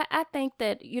 But I think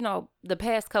that, you know, the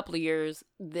past couple of years,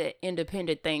 the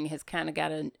independent thing has kind of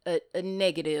got a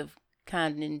negative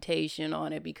connotation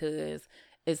on it, because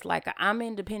it's like, I'm an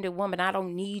independent woman. I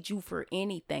don't need you for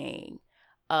anything.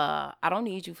 I don't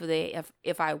need you for that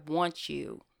if I want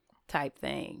you type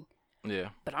thing. Yeah.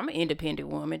 But I'm an independent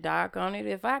woman, doggone it.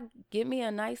 If I get me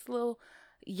a nice little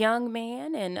young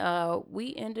man and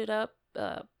we ended up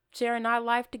sharing our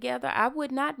life together, I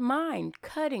would not mind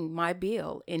cutting my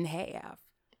bill in half.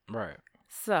 Right.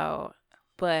 So,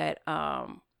 but I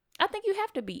think you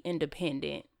have to be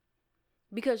independent,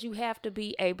 because you have to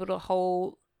be able to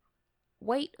hold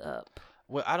weight up.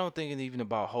 Well, I don't think it's even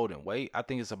about holding weight. I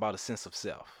think it's about a sense of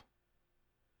self.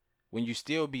 When you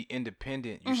still be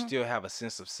independent, you still have a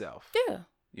sense of self. Yeah.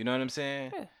 You know what I'm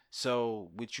saying? Yeah. So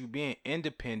with you being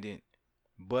independent,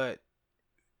 but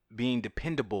being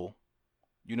dependable,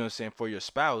 you know what I'm saying, for your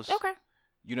spouse. Okay.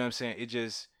 You know what I'm saying?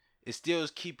 It still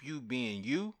keep you being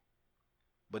you,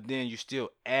 but then you're still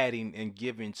adding and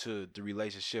giving to the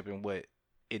relationship and what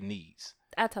it needs.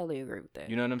 I totally agree with that.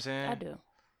 You know what I'm saying? I do.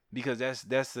 Because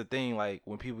that's the thing. Like,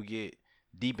 when people get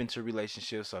deep into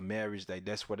relationships or marriage,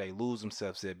 that's where they lose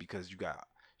themselves at, because you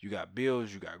got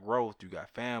bills, you got growth, you got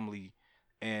family,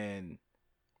 and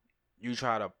you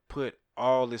try to put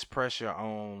all this pressure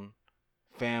on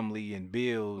family and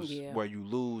bills, where you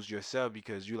lose yourself,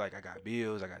 because you like, I got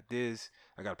bills, I got this,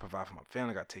 I got to provide for my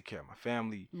family, I got to take care of my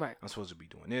family. Right. I'm supposed to be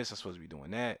doing this, I'm supposed to be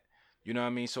doing that. You know what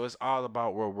I mean? So it's all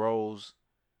about what roles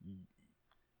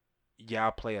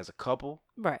y'all play as a couple.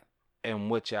 Right.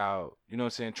 And what y'all, you know what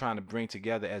I'm saying, trying to bring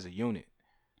together as a unit.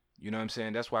 You know what I'm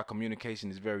saying? That's why communication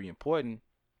is very important,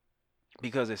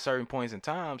 because at certain points in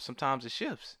time, sometimes it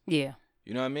shifts. Yeah.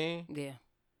 You know what I mean? Yeah.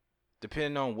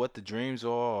 Depending on what the dreams are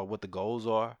or what the goals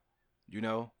are, you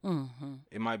know,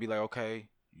 it might be like, okay,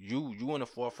 you in the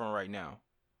forefront right now,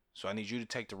 so I need you to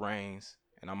take the reins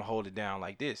and I'm gonna hold it down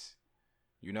like this,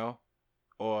 you know,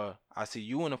 or I see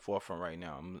you in the forefront right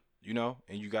now, you know,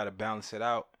 and you got to balance it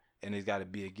out, and it's got to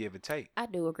be a give and take. I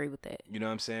do agree with that. You know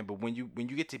what I'm saying? But when you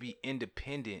get to be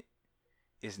independent,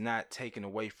 it's not taken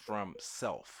away from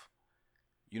self.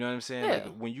 You know what I'm saying? Yeah.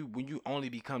 Like, when you only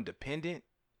become dependent,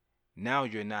 now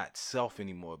you're not self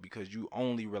anymore, because you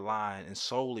only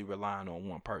solely relying on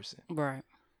one person. Right.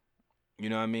 You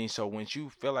know what I mean? So once you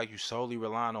feel like you solely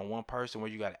relying on one person, where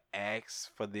you got to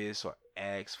ask for this or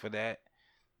ask for that,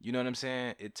 you know what I'm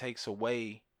saying? It takes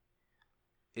away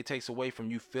from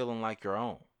you feeling like your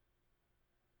own.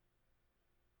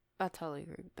 I totally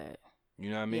agree with that.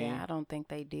 You know what I mean? Yeah, I don't think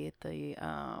they did they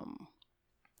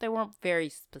weren't very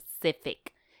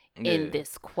specific in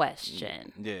this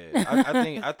question. Yeah.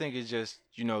 I think it's just,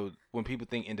 you know, when people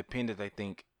think independent, they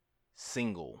think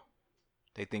single.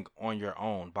 They think on your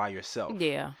own, by yourself.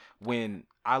 Yeah. When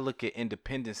I look at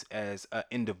independence as an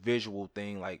individual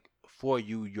thing, like for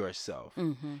you yourself.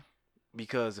 Mm-hmm.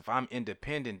 Because if I'm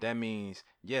independent, that means,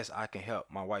 yes, I can help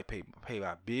my wife pay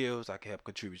my bills. I can help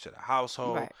contribute to the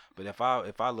household. Right. But if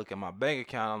I look at my bank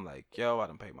account, I'm like, yo, I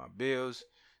done paid my bills.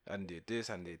 I done did this.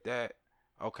 I done did that.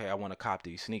 Okay, I want to cop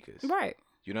these sneakers. Right.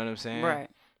 You know what I'm saying? Right.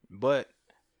 But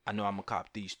I know I'm going to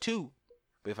cop these 2.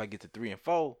 But if I get to 3 and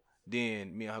 4,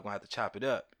 then me and her going to have to chop it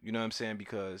up. You know what I'm saying?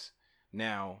 Because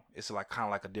now it's like kind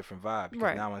of like a different vibe.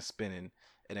 Because now I'm spending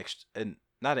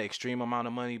not an extreme amount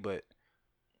of money, but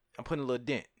I'm putting a little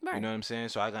dent. Right. You know what I'm saying?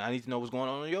 So I need to know what's going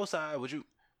on your side.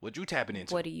 What you tapping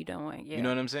into? What are you doing? Yeah. You know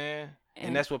what I'm saying?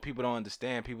 And that's what people don't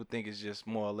understand. People think it's just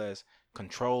more or less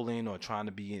controlling or trying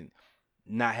to be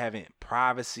not having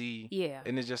privacy. Yeah.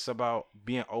 And it's just about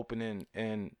being open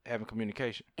and having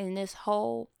communication. And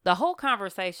the whole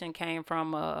conversation came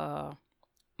from a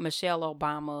Michelle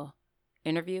Obama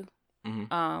interview.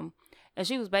 Mm-hmm. And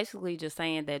she was basically just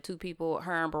saying that two people,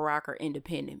 her and Barack, are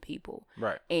independent people.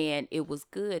 Right. And it was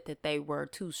good that they were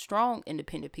two strong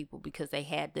independent people because they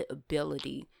had the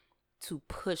ability to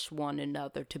push one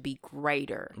another to be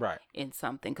greater in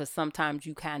something. Because sometimes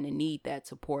you kind of need that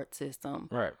support system.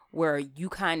 Right. Where you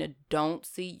kind of don't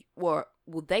see,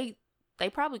 they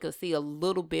probably could see a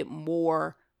little bit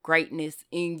more greatness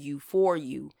in you for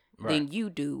you than you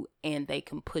do, and they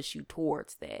can push you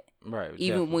towards that. Right.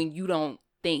 Even when you don't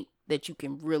think that you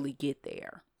can really get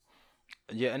there.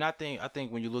 Yeah, and I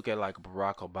think when you look at like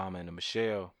Barack Obama and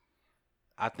Michelle,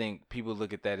 I think people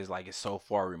look at that as like it's so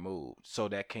far removed, so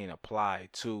that can't apply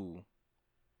to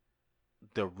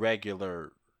the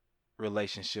regular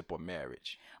relationship or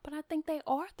marriage. But I think they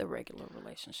are the regular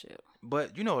relationship.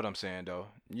 But you know what I'm saying, though.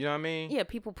 You know what I mean? Yeah,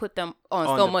 people put them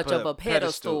on so much of a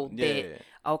pedestal that,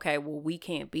 okay, well, we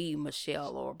can't be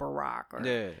Michelle or Barack. Or,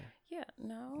 yeah,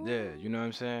 no. Yeah, you know what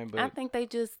I'm saying? But I think they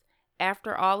just,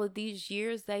 after all of these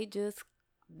years,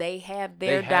 they have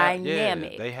their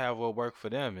dynamic. Yeah, they have what worked for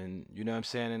them. And you know what I'm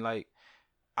saying? And like,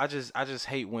 I just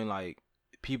hate when like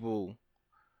people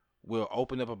will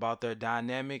open up about their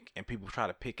dynamic and people try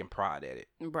to pick and prod at it.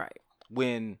 Right.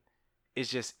 When it's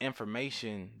just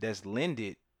information that's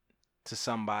lended to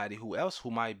somebody who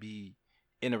might be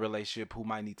in a relationship, who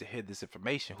might need to hear this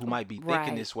information, who might be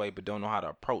thinking this way but don't know how to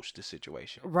approach the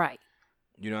situation. Right.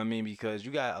 You know what I mean? Because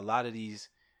you got a lot of these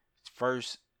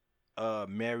first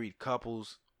married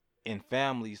couples in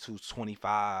families who's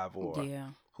 25 or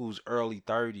who's early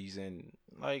 30s, and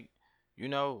like, you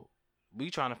know, we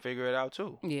trying to figure it out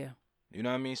too. Yeah. You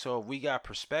know what I mean? So if we got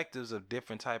perspectives of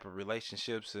different type of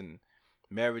relationships and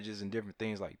marriages and different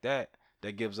things like that,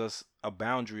 that gives us a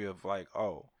boundary of like,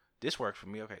 oh, this works for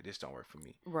me. Okay, this don't work for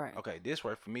me. Right. Okay, this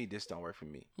worked for me. This don't work for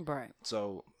me. Right.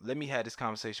 So let me have this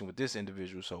conversation with this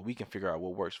individual so we can figure out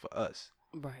what works for us.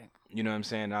 Right. You know what I'm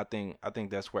saying? I think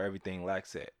that's where everything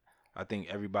lacks at. I think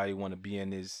everybody want to be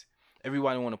in this.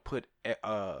 Everybody want to put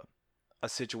a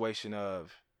situation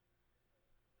of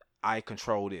I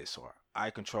control this or I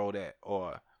control that,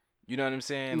 or you know what I'm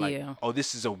saying? Like, oh,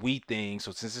 this is a we thing,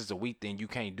 so since it's a we thing, you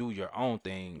can't do your own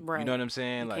thing. Right. You know what I'm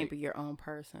saying? You can't be your own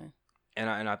person. And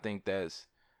I think that's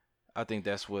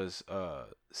what's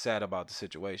sad about the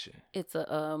situation. It's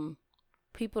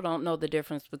people don't know the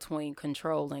difference between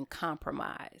control and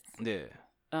compromise. Yeah.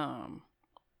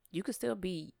 You can still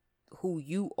be who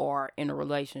you are in a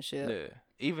relationship. Yeah.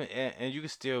 Even and you can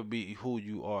still be who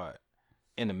you are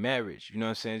in a marriage. You know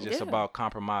what I'm saying? It's just about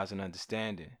compromise and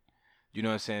understanding. You know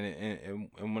what I'm saying?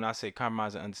 And when I say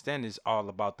compromise and understanding, it's all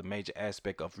about the major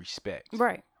aspect of respect.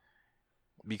 Right.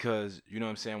 Because, you know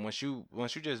what I'm saying, once you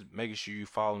just making sure you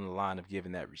follow in the line of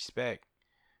giving that respect,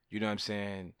 you know what I'm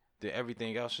saying, then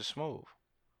everything else is smooth.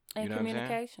 And you know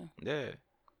communication. What I'm saying? Yeah.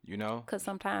 You know? Because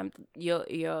sometimes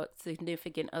your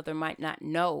significant other might not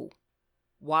know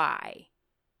why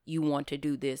you want to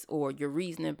do this or your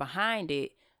reasoning behind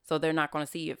it. So they're not going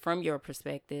to see it from your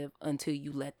perspective until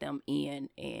you let them in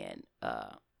and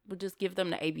we'll just give them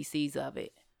the ABCs of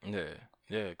it. Yeah.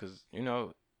 Yeah. Because, you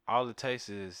know, all it takes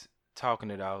is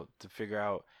talking it out to figure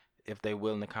out if they're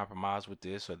willing to compromise with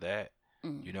this or that.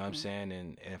 Mm-hmm. You know what I'm saying?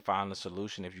 And find a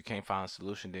solution. If you can't find a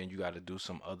solution, then you got to do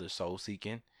some other soul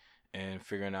seeking and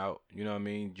figuring out, you know what I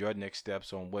mean, your next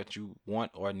steps on what you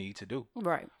want or need to do.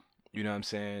 Right. You know what I'm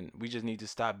saying? We just need to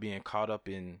stop being caught up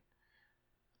in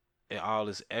all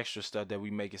this extra stuff that we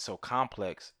make it so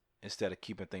complex instead of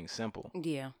keeping things simple.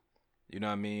 Yeah. You know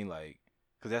what I mean? Like,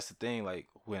 because that's the thing. Like,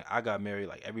 when I got married,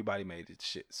 like, everybody made this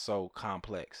shit so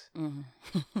complex. Mm-hmm.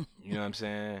 You know what I'm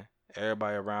saying?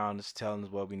 Everybody around us telling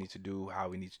us what we need to do, how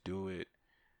we need to do it.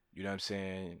 You know what I'm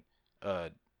saying?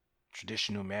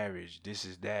 Traditional marriage, this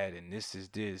is that, and this is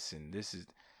this, and this is...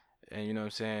 And you know what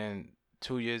I'm saying?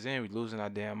 2 years in, we losing our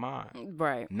damn mind.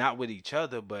 Right. Not with each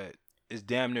other, but it's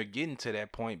damn near getting to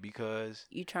that point because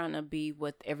you trying to be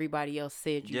what everybody else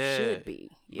said you should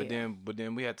be. Yeah. But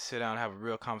then we have to sit down and have a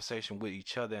real conversation with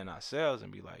each other and ourselves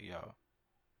and be like, yo,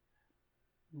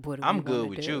 I'm good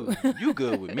with you. You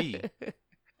good with me.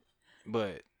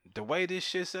 But the way this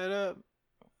shit set up,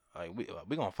 like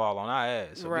we gonna fall on our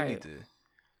ass. So right.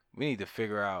 we need to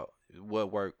figure out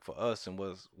what worked for us and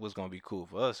what's gonna be cool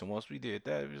for us. And once we did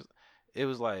that, it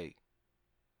was like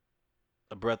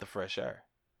a breath of fresh air.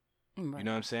 Right. You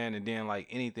know what I'm saying? And then like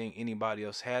anything anybody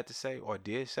else had to say or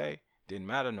did say didn't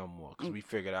matter no more because we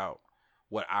figured out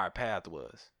what our path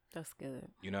was. That's good.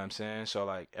 You know what I'm saying? So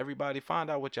like everybody find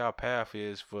out what y'all path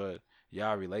is for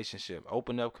y'all relationship.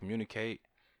 Open up, communicate.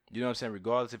 You know what I'm saying?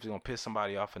 Regardless if it's gonna piss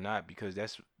somebody off or not, because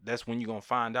that's when you're gonna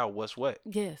find out what's what.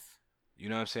 Yes. You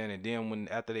know what I'm saying? And then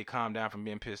after they calm down from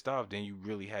being pissed off, then you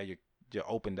really have your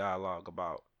open dialogue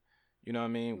about, You know what I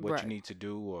mean? What Right. you need to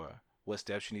do or what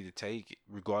steps you need to take,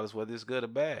 regardless whether it's good or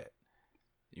bad.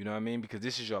 You know what I mean? Because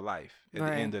this is your life at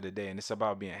the end of the day, and it's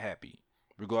about being happy,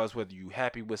 regardless whether you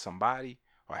happy with somebody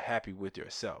or happy with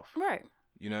yourself. Right.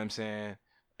 You know what I'm saying?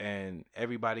 And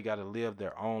everybody got to live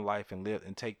their own life and live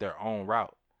and take their own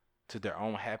route to their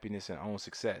own happiness and own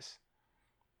success.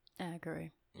 I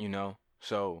agree. You know,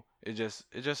 so it's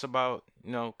just about,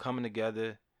 you know, coming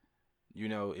together. You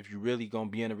know, if you really gonna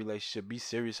be in a relationship, be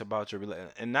serious about your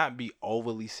relationship and not be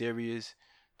overly serious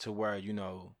to where, you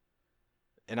know.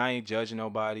 And I ain't judging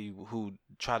nobody who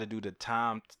try to do the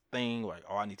time thing, like,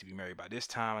 oh, I need to be married by this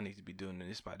time, I need to be doing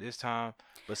this by this time.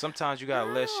 But sometimes you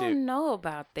gotta let shit. I don't know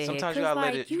about that. Sometimes you gotta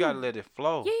let it. You gotta let it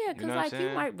flow. Yeah, because like you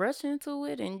might rush into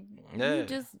it, and you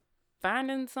just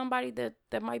finding somebody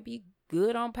that might be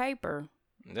good on paper.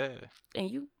 Yeah. And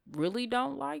you really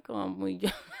don't like them when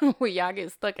y'all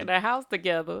get stuck in the house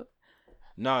together.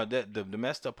 No, that the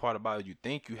messed up part about it, you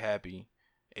think you happy,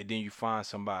 and then you find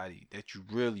somebody that you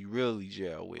really, really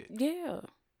gel with. Yeah.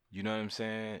 You know what I'm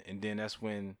saying? And then that's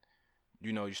when,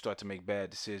 you know, you start to make bad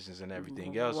decisions and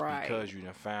everything else because you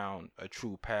done found a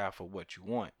true path of what you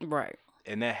want. Right.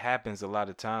 And that happens a lot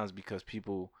of times because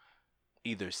people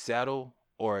either settle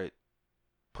or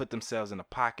put themselves in a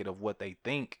pocket of what they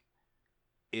think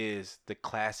is the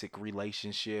classic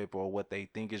relationship or what they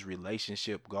think is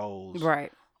relationship goals.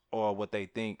 Right. Or what they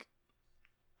think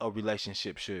a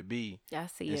relationship should be. I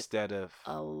see instead it of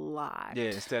a lot. Yeah,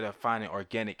 instead of finding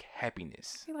organic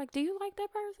happiness. You're like, do you like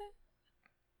that person?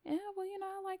 Yeah, well, you know,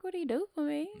 I like what he do for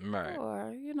me. Right.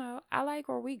 Or, you know, I like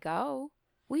where we go.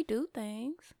 We do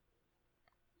things.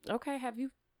 Okay, have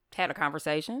you had a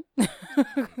conversation? Yeah,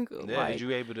 like, if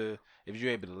you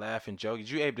able to laugh and joke, if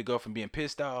you able to go from being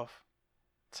pissed off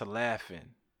to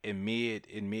laughing in mid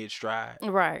stride.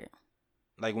 Right.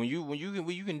 Like when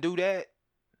you can do that,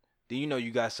 then you know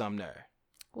you got something there.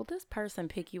 Will this person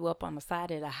pick you up on the side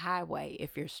of the highway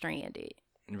if you're stranded?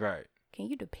 Right. Can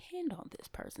you depend on this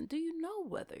person? Do you know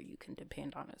whether you can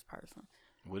depend on this person?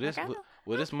 Will this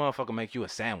motherfucker make you a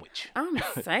sandwich? I'm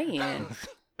saying.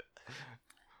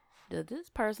 Does this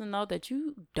person know that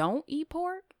you don't eat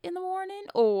pork in the morning?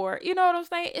 Or, you know what I'm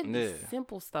saying? It's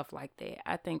simple stuff like that.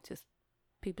 I think just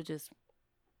people just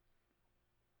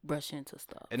rush into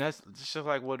stuff. And that's just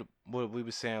like what we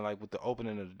were saying, like with the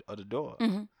opening of the door.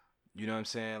 Mm-hmm. You know what I'm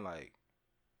saying? Like,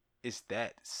 it's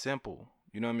that simple.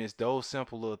 You know what I mean? It's those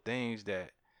simple little things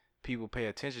that people pay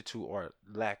attention to or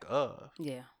lack of.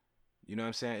 Yeah. You know what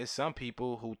I'm saying? It's some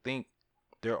people who think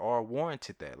there are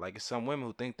warranted that. Like, it's some women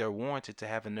who think they're warranted to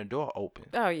having their door open.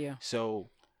 Oh, yeah. So,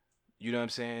 you know what I'm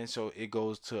saying? So, it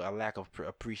goes to a lack of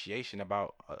appreciation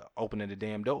about opening the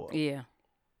damn door. Yeah.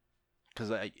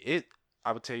 Because I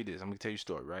would tell you this. I'm going to tell you a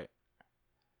story, right?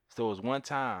 So, it was one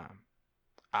time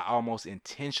I almost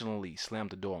intentionally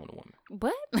slammed the door on a woman.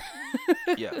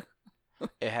 What? Yeah.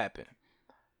 It happened.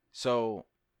 So,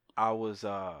 I was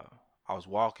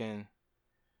walking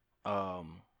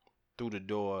through the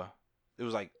door. It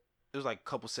was like a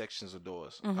couple sections of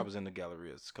doors. Mm-hmm. I was in the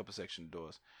gallerias, a couple sections of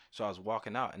doors. So I was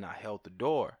walking out and I held the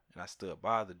door and I stood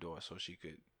by the door so she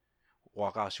could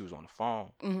walk out. She was on the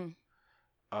phone.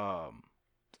 Mm-hmm.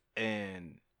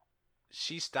 And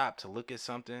she stopped to look at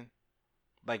something.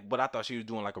 Like, but I thought she was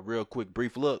doing like a real quick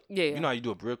brief look. Yeah. You know how you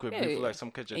do a real quick brief look, like some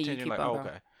catch your attention, you're like, oh,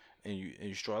 okay. And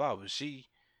you stroll out. But she,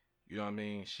 you know what I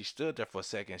mean? She stood there for a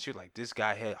second. She was like, this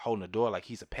guy holding the door like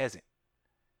he's a peasant.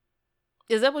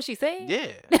 Is that what she said?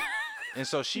 Yeah. And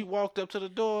so she walked up to the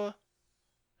door.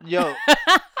 Yo,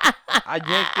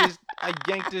 I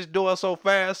yanked this door so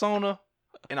fast on her,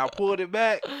 and I pulled it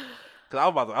back because I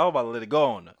was about to let it go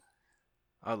on her.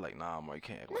 I was like, nah, Amor, you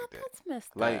can't act like that. That's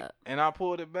messed up. And I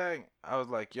pulled it back. I was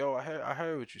like, yo, I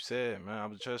heard what you said, man. I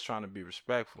was just trying to be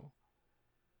respectful.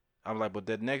 I was like, but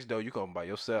that next door, you come by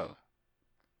yourself.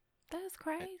 That's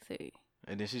crazy.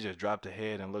 And then she just dropped her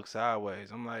head and looked sideways.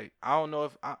 I'm like, I don't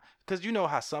know because you know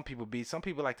how some people be. Some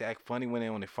people like to act funny when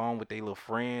they're on the phone with their little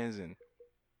friends. And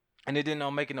it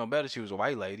didn't make it no better. She was a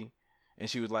white lady. And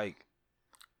she was like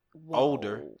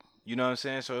older. You know what I'm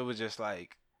saying? So it was just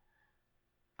like,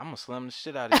 I'm going to slam the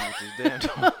shit out of you with this damn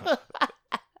door.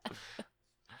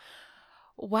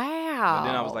 Wow. And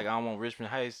then I was like, I don't want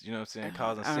Richmond Heights, you know what I'm saying,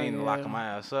 causing a scene and locking my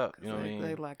ass up. You know what I mean?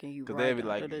 They locking you Because right they'd be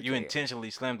like, you intentionally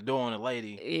slammed the door on a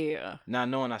lady. Yeah. Not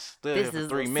knowing I stood here for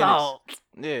 3 assault.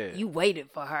 minutes. Yeah. You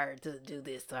waited for her to do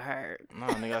this to her. No,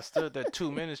 nigga, I stood there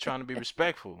 2 minutes trying to be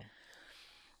respectful.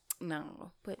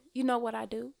 No, but you know what I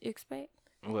do expect?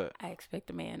 What? I expect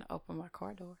a man to open my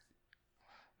car door.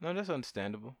 No, that's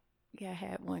understandable. Yeah, I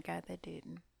had one guy that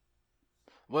didn't.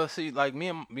 Well, see, like me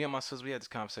and my sister, we had this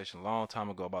conversation a long time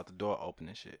ago about the door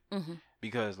opening shit. Mm-hmm.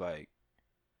 Because like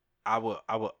I would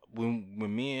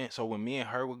when me and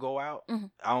her would go out, mm-hmm.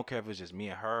 I don't care if it's just me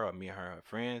and her or me and her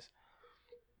friends.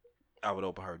 I would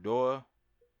open her door.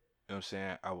 You know what I'm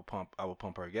saying? I would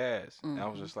pump her gas. Mm-hmm. And I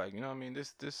was just like, you know what I mean?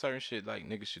 This certain shit like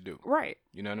niggas should do. Right.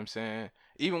 You know what I'm saying?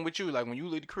 Even with you, like when you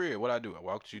leave the crib, what I do? I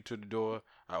walk you to the door.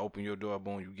 I open your door,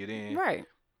 boom, you get in. Right.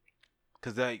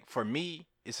 Cause like for me,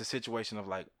 it's a situation of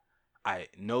like, I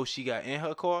know she got in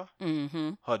her car.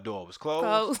 Mm-hmm. Her door was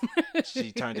closed.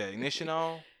 She turned the ignition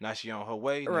on. Now she on her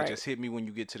way. Right. Just hit me when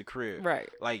you get to the crib. Right.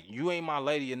 Like you ain't my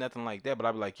lady or nothing like that. But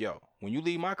I be like, yo, when you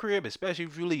leave my crib, especially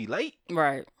if you leave late,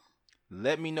 right,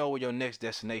 let me know where your next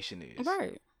destination is.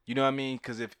 Right. You know what I mean?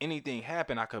 Because if anything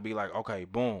happened, I could be like, okay,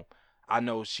 boom. I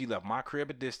know she left my crib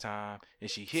at this time, and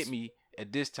she hit me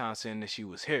at this time saying that she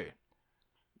was here.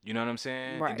 You know what I'm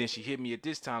saying? Right. And then she hit me at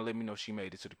this time, let me know she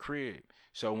made it to the crib.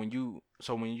 So when you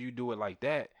do it like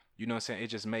that, you know what I'm saying? It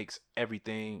just makes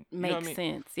everything makes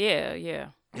sense. Yeah, yeah.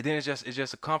 And then it's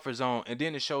just a comfort zone, and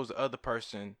then it shows the other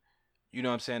person, you know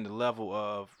what I'm saying, the level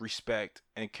of respect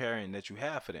and caring that you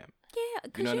have for them. Yeah,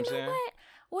 because you know what I'm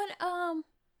saying?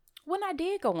 When I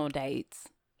did go on dates,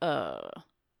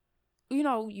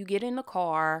 you get in the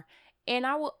car and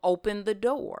I will open the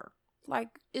door. Like,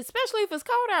 especially if it's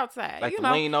cold outside. Like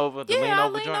lean over, I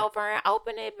lean over and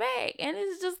open it back. And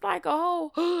it's just like a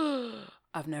whole,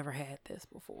 I've never had this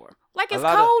before. Like, it's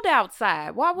cold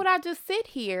outside. Why would I just sit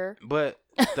here? But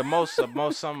the most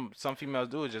some females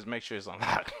do is just make sure it's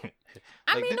unlocked.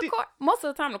 I mean, most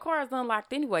of the time the car is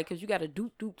unlocked anyway because you got to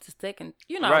doop to second,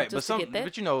 right, just to get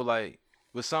that. But like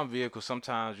with some vehicles,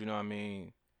 sometimes, you know what I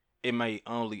mean, it may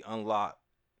only unlock.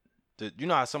 You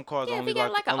know how some cars only if you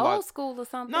got like an old school or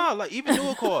something. No, like even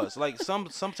newer cars. Like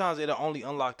sometimes it'll only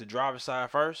unlock the driver's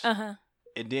side first. Uh-huh.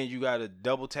 And then you gotta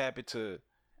double tap it to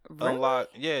really? unlock.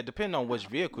 Yeah, depending on which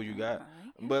vehicle you got. Right.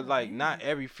 But like not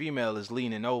every female is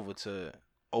leaning over to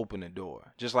open the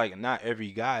door. Just like not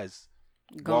every guy's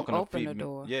walking open the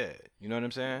door. Yeah. You know what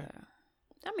I'm saying?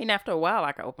 Yeah. I mean, after a while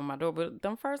I can open my door, but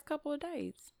them first couple of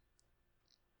days,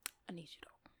 I need you to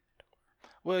open the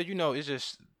door. Well, it's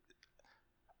just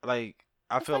like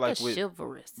I feel like with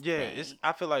chivalrous. Yeah, thing.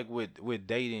 I feel like with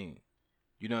dating,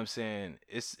 you know what I'm saying?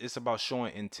 It's about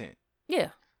showing intent. Yeah.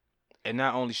 And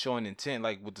not only showing intent,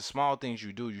 like with the small things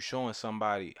you do, you're showing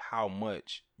somebody how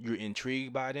much you're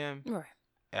intrigued by them. Right.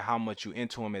 And how much you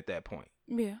into them at that point.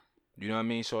 Yeah. You know what I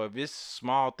mean? So if it's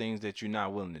small things that you're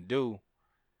not willing to do,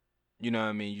 you know what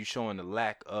I mean? You're showing the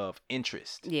lack of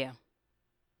interest. Yeah.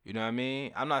 You know what I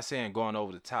mean? I'm not saying going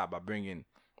over the top by bringing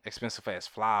expensive ass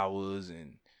flowers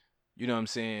and, you know what I'm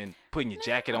saying, putting your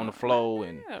jacket on the floor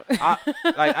and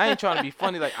I ain't trying to be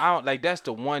funny. Like I don't like that's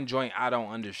the one joint I don't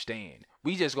understand.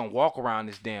 We just gonna walk around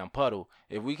this damn puddle.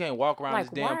 If we can't walk around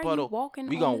this damn puddle,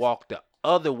 we gonna walk the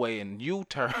other way and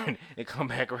U-turn and come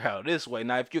back around this way.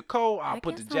 Now if you're cold, I'll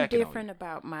put the jacket on. I'm different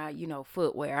about my,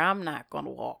 footwear. I'm not gonna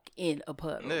walk in a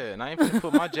puddle. Yeah, and I ain't finna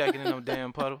put my jacket in no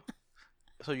damn puddle.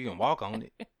 So you can walk on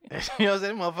it. You know what I'm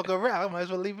saying? Motherfucker around. I might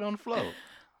as well leave it on the floor.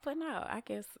 But no, I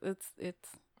guess it's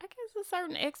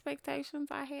certain expectations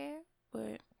I have,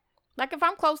 but like if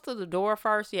I'm close to the door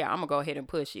first, I'm gonna go ahead and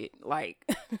push it. Like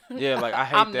yeah, like I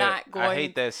hate I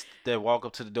hate that walk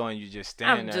up to the door and you just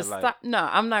standing there like no,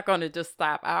 I'm not gonna just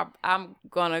stop. I'm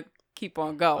gonna keep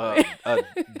on going.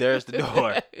 There's the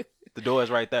door. The door is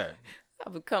right there.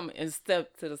 I would come and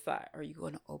step to the side. Are you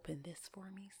gonna open this for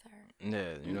me, sir?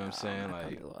 Yeah, you know what I'm saying? I'm like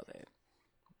gonna do all that.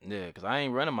 Yeah, because I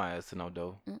ain't running my ass to no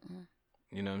door. Mm-mm.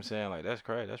 You know what I'm saying? Like that's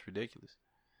crazy. That's ridiculous.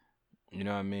 You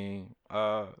know what I mean?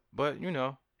 But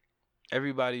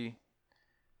everybody,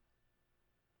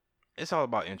 it's all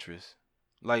about interest.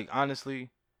 Like honestly,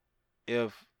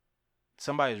 if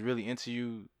somebody's really into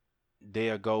you,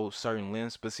 they'll go certain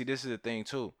lengths. But see, this is the thing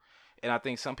too. And I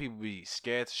think some people be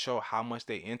scared to show how much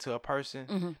they into a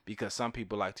person because some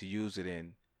people like to use it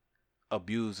and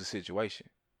abuse the situation.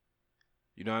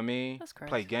 You know what I mean? That's crazy.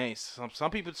 Play games.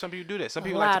 Some people do that. Some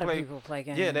people like to play. People play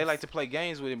games. Yeah, they like to play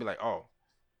games with it and be like, oh,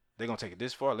 they're gonna take it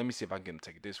this far. Let me see if I can get them to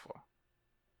take it this far.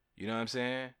 You know what I'm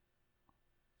saying?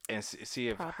 And see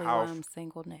if probably why I'm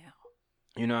single now.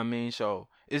 You know what I mean? So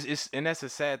it's and that's the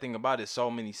sad thing about it. So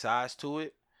many sides to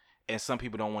it, and some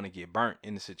people don't want to get burnt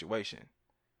in the situation.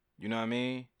 You know what I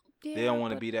mean? Yeah, they don't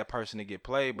want to be that person to get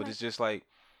played, but it's just like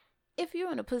if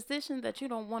you're in a position that you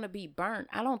don't want to be burnt,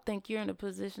 I don't think you're in a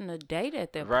position to date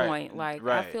at that point. Like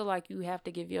I feel like you have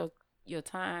to give your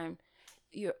time.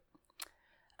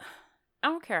 I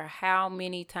don't care how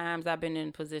many times I've been in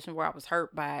a position where I was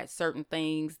hurt by certain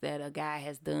things that a guy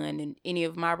has done in any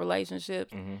of my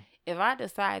relationships. Mm-hmm. If I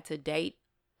decide to date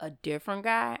a different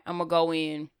guy, I'm gonna go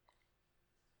in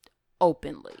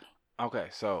openly. Okay,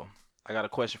 so I got a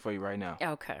question for you right now.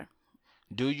 Okay.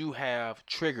 Do you have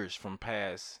triggers from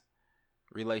past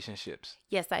relationships?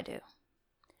 Yes, I do.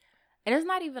 And it's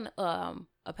not even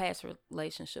a past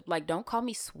relationship. Like, don't call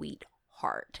me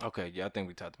sweetheart. Okay, yeah, I think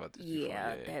we talked about this before.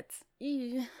 Yeah, that's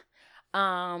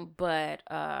but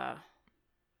I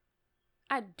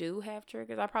do have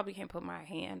triggers. I probably can't put my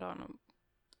hand on them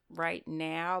right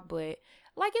now, but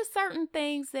like it's certain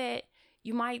things that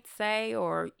you might say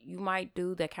or you might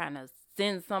do that kind of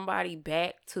send somebody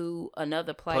back to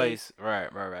another place. Right.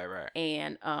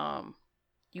 And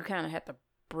you kind of have to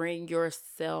bring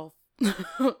yourself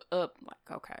up,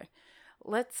 like, okay,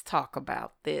 let's talk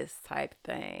about this type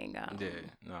thing.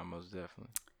 Most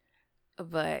definitely.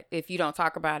 But if you don't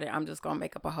talk about it, I'm just gonna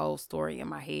make up a whole story in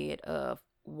my head of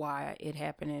why it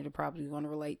happened, and it'll probably gonna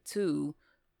relate to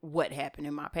what happened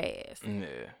in my past.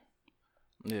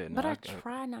 Yeah. But I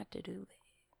try not to do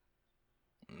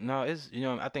that. No, it's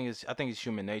I think it's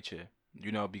human nature,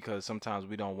 because sometimes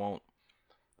we don't want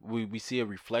we see a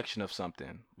reflection of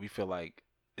something, we feel like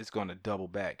it's gonna double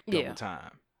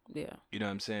time. Yeah. You know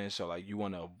what I'm saying? So like you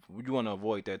wanna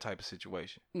avoid that type of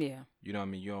situation. Yeah. You know what I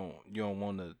mean? You don't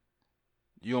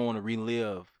wanna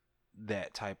relive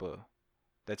that type of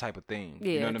thing.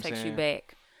 Yeah, you know what I'm saying? It takes saying? you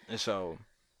back. And so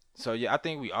yeah, I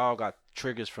think we all got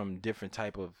triggers from different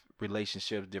type of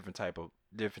relationships, different type of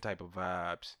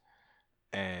vibes,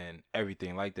 and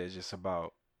everything like that. It's just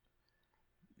about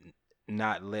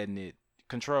not letting it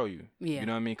control you. Yeah. You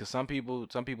know what I mean? Because some people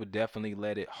definitely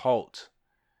let it halt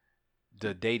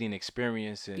the dating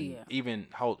experience and even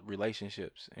halt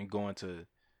relationships and going to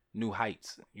new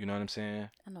heights. You know what I'm saying?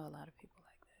 I know a lot of people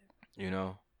like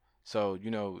that. So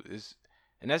it's.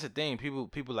 And that's the thing. People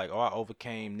like, oh, I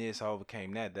overcame this, I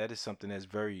overcame that. That is something that's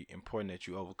very important that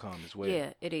you overcome as well.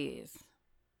 Yeah, it is.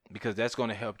 Because that's going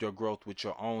to help your growth with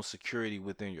your own security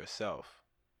within yourself.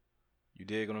 You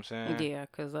dig what I'm saying? Yeah,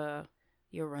 because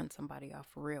you'll run somebody off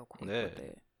real quick with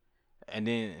it. And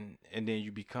then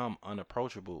you become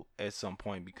unapproachable at some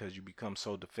point because you become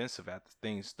so defensive after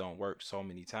things don't work so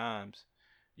many times.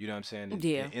 You know what I'm saying?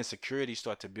 Yeah. And insecurities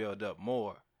start to build up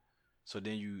more. So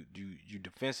then you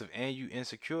defensive and you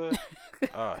insecure.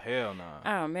 Oh hell no.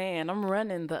 Oh man, I'm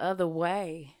running the other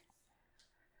way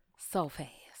so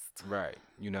fast. Right.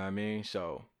 You know what I mean?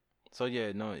 So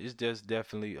yeah, no, it's just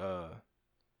definitely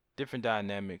different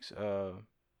dynamics of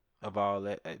all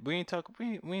that. We talked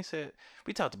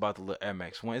about the little Air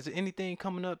Max one. Is there anything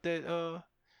coming up that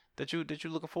you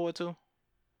looking forward to?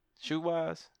 Shoe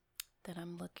wise? That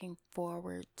I'm looking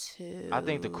forward to. I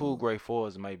think the Cool Gray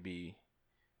 4s might be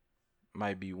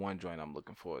one joint I'm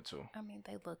looking forward to. I mean,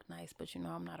 they look nice, but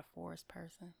I'm not a Forest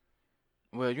person.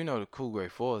 Well, the Cool Gray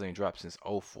 4s ain't dropped since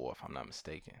 2004, if I'm not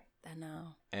mistaken. I know.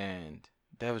 And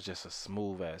that was just a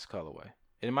smooth ass colorway.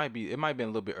 It might be a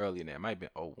little bit earlier than that. It might have been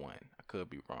 2001. I could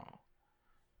be wrong.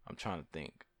 I'm trying to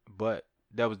think. But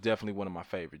that was definitely one of my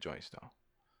favorite joints though.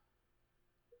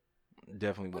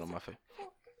 Definitely one of my favorite.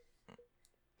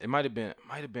 It might have been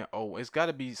it's got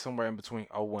to be somewhere in between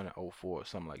 2001 and 2004 or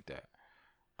something like that.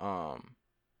 I'm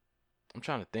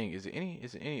trying to think. Is there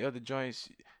any other joints?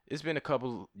 It's been a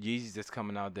couple Yeezys that's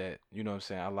coming out that, you know what I'm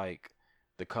saying, I like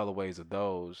the colorways of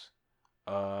those.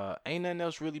 Ain't nothing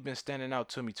else really been standing out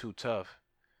to me too tough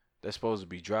that's supposed to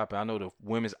be dropping. I know the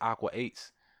women's Aqua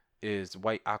 8s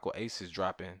white Aqua 8s is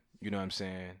dropping. You know what I'm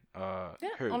saying? On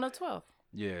the 12th.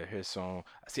 Yeah, his song.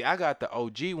 See, I got the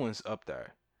OG ones up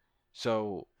there.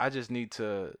 So I just need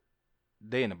to.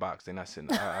 They in the box. They're not sitting.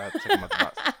 I take them out the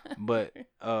box. But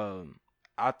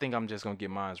I think I'm just gonna get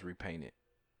mine repainted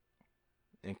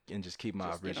and just keep my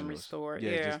originals. Get them restored.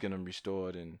 Yeah, just get them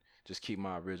restored and just keep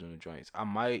my original joints. I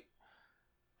might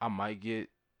get,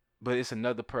 but it's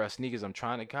another pair of sneakers I'm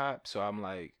trying to cop. So I'm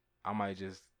like, I might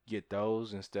just get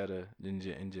those instead of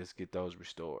and just get those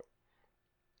restored.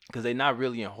 Because they're not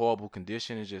really in horrible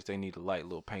condition. It's just they need a light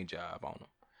little paint job on them.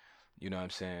 You know what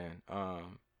I'm saying?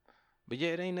 But yeah,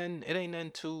 it ain't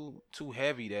nothing too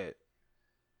heavy that.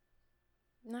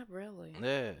 Not really.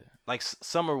 Yeah, like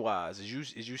summer wise, is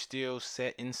you still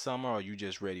set in summer, or are you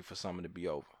just ready for summer to be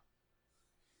over?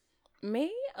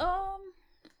 Me,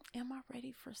 am I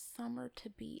ready for summer to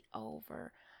be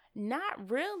over? Not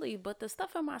really, but the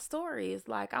stuff in my story is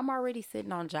like I'm already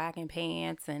sitting on jogging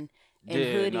pants and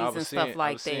hoodies and stuff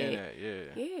like that.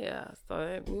 Yeah.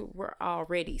 So we're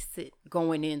already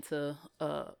going into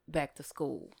back to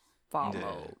school fall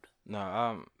mode.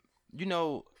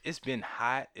 No, it's been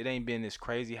hot. It ain't been as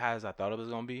crazy hot as I thought it was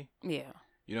gonna be. Yeah.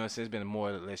 You know, it's been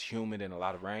more or less humid and a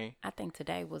lot of rain. I think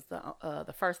today was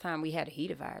the first time we had a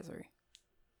heat advisory.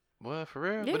 What, for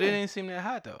real? Yeah. But it didn't seem that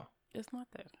hot though. It's not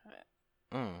that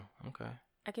hot. Okay.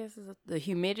 I guess it's the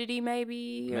humidity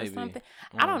maybe or something.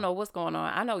 I don't know what's going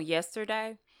on. I know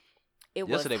yesterday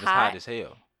was hot as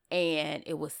hell. And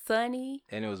it was sunny.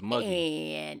 And it was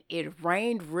muggy. And it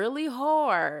rained really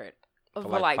hard for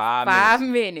like 5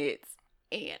 minutes.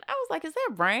 And I was like, is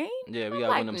that rain? Yeah, we got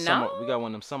one of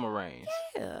them summer rains.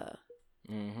 Yeah.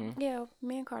 Mm-hmm. Yeah,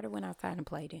 me and Carter went outside and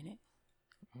played in it.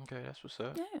 Okay, that's what's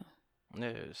up. Yeah.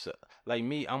 Yeah, so, like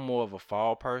me, I'm more of a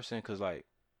fall person because like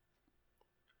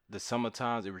the summer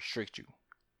times it restricts you.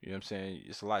 You know what I'm saying?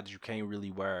 It's a lot that you can't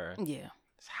really wear. Yeah.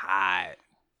 It's hot,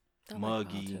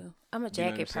 muggy. Like I'm a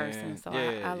jacket person, so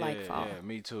I like fall. Yeah,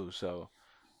 me too. So,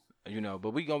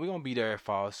 but we gonna be there at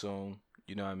fall soon.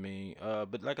 You know what I mean?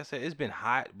 But like I said, it's been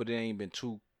hot, but it ain't been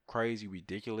too crazy,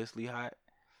 ridiculously hot.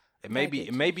 And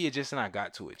maybe it just not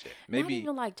got to it yet. Maybe not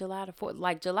even like July the 4th.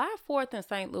 Like July 4th in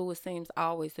St. Louis seems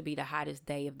always to be the hottest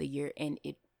day of the year, and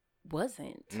it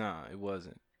wasn't. Nah, it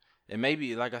wasn't. And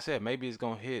maybe, like I said, maybe it's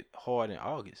gonna hit hard in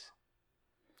August.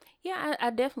 Yeah, I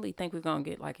definitely think we're gonna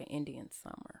get like an Indian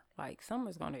summer. Like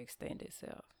summer's gonna extend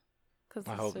itself.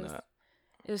 I hope not.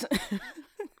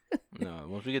 No,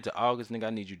 once we get to August, nigga, I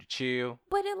need you to chill.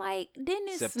 But didn't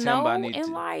it September, snow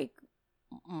in like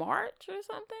March or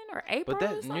something or April? But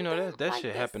that or something? that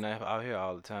shit happen out here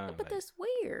all the time. But that's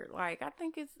weird. Like I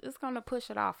think it's gonna push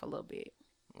it off a little bit.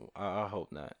 I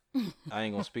hope not. I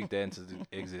ain't gonna speak that into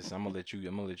existence. I'm gonna let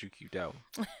you keep that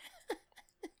one.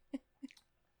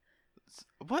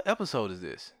 What episode is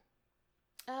this?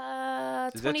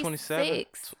 Is 26. That 27?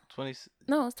 20.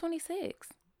 No, it's 26.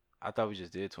 I thought we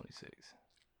just did 26.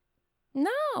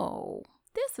 No,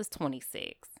 this is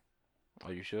 26.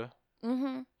 Are you sure?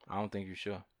 Mm-hmm. I don't think you're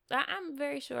sure. I'm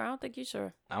very sure. I don't think you're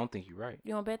sure. I don't think you're right.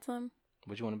 You want to bet something?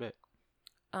 What you want to bet?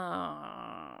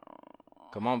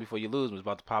 Come on, before you lose, was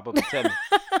about to pop up and tell me.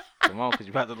 Come on, because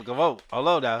you're about to come on. Hold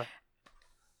on now.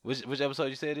 Which episode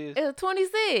you said it is? It's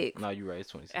 26. No, you're right. It's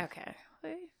 26. Okay.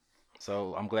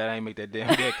 So I'm glad I didn't make that damn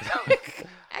bet.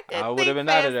 I would have been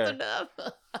out of there.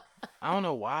 I don't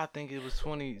know why I think it was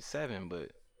 27,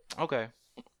 but okay.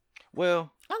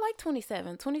 Well, I like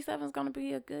 27. 27 is gonna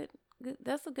be a good.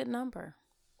 That's a good number.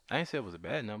 I ain't say it was a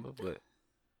bad number, but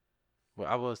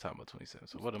I was talking about 27.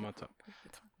 So what am I talking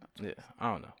about? Yeah,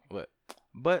 I don't know.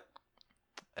 But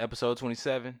episode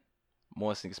 27,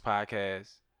 More Sneakers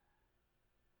Podcast.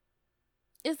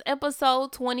 It's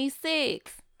episode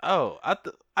 26. Oh,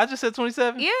 I just said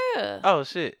 27? Yeah. Oh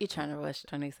shit. You're trying to rush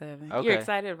 27. Okay. You're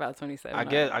excited about 27.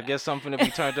 I guess something to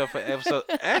be turned up for episode.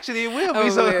 Actually, it will be.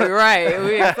 Right.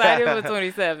 We're excited for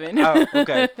 27. Oh,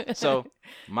 okay. So,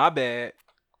 my bad.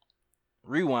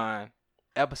 Rewind.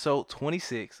 Episode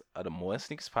 26 of the More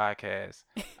Sneakers Podcast.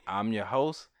 I'm your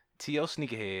host, T.O.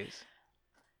 Sneakerheads.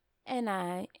 And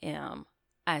I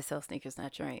sell sneakers,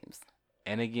 not dreams.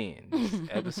 And again, this is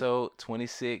episode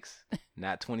 26,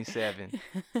 not 27.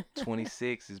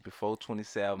 26 is before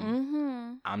 27.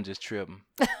 Mm-hmm. I'm just tripping.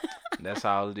 That's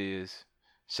all it is.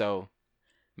 So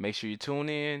make sure you tune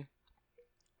in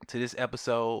to this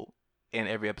episode and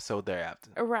every episode thereafter.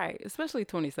 Right. Especially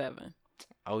 27.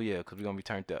 Oh, yeah, because we're going to be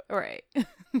turned up. Right.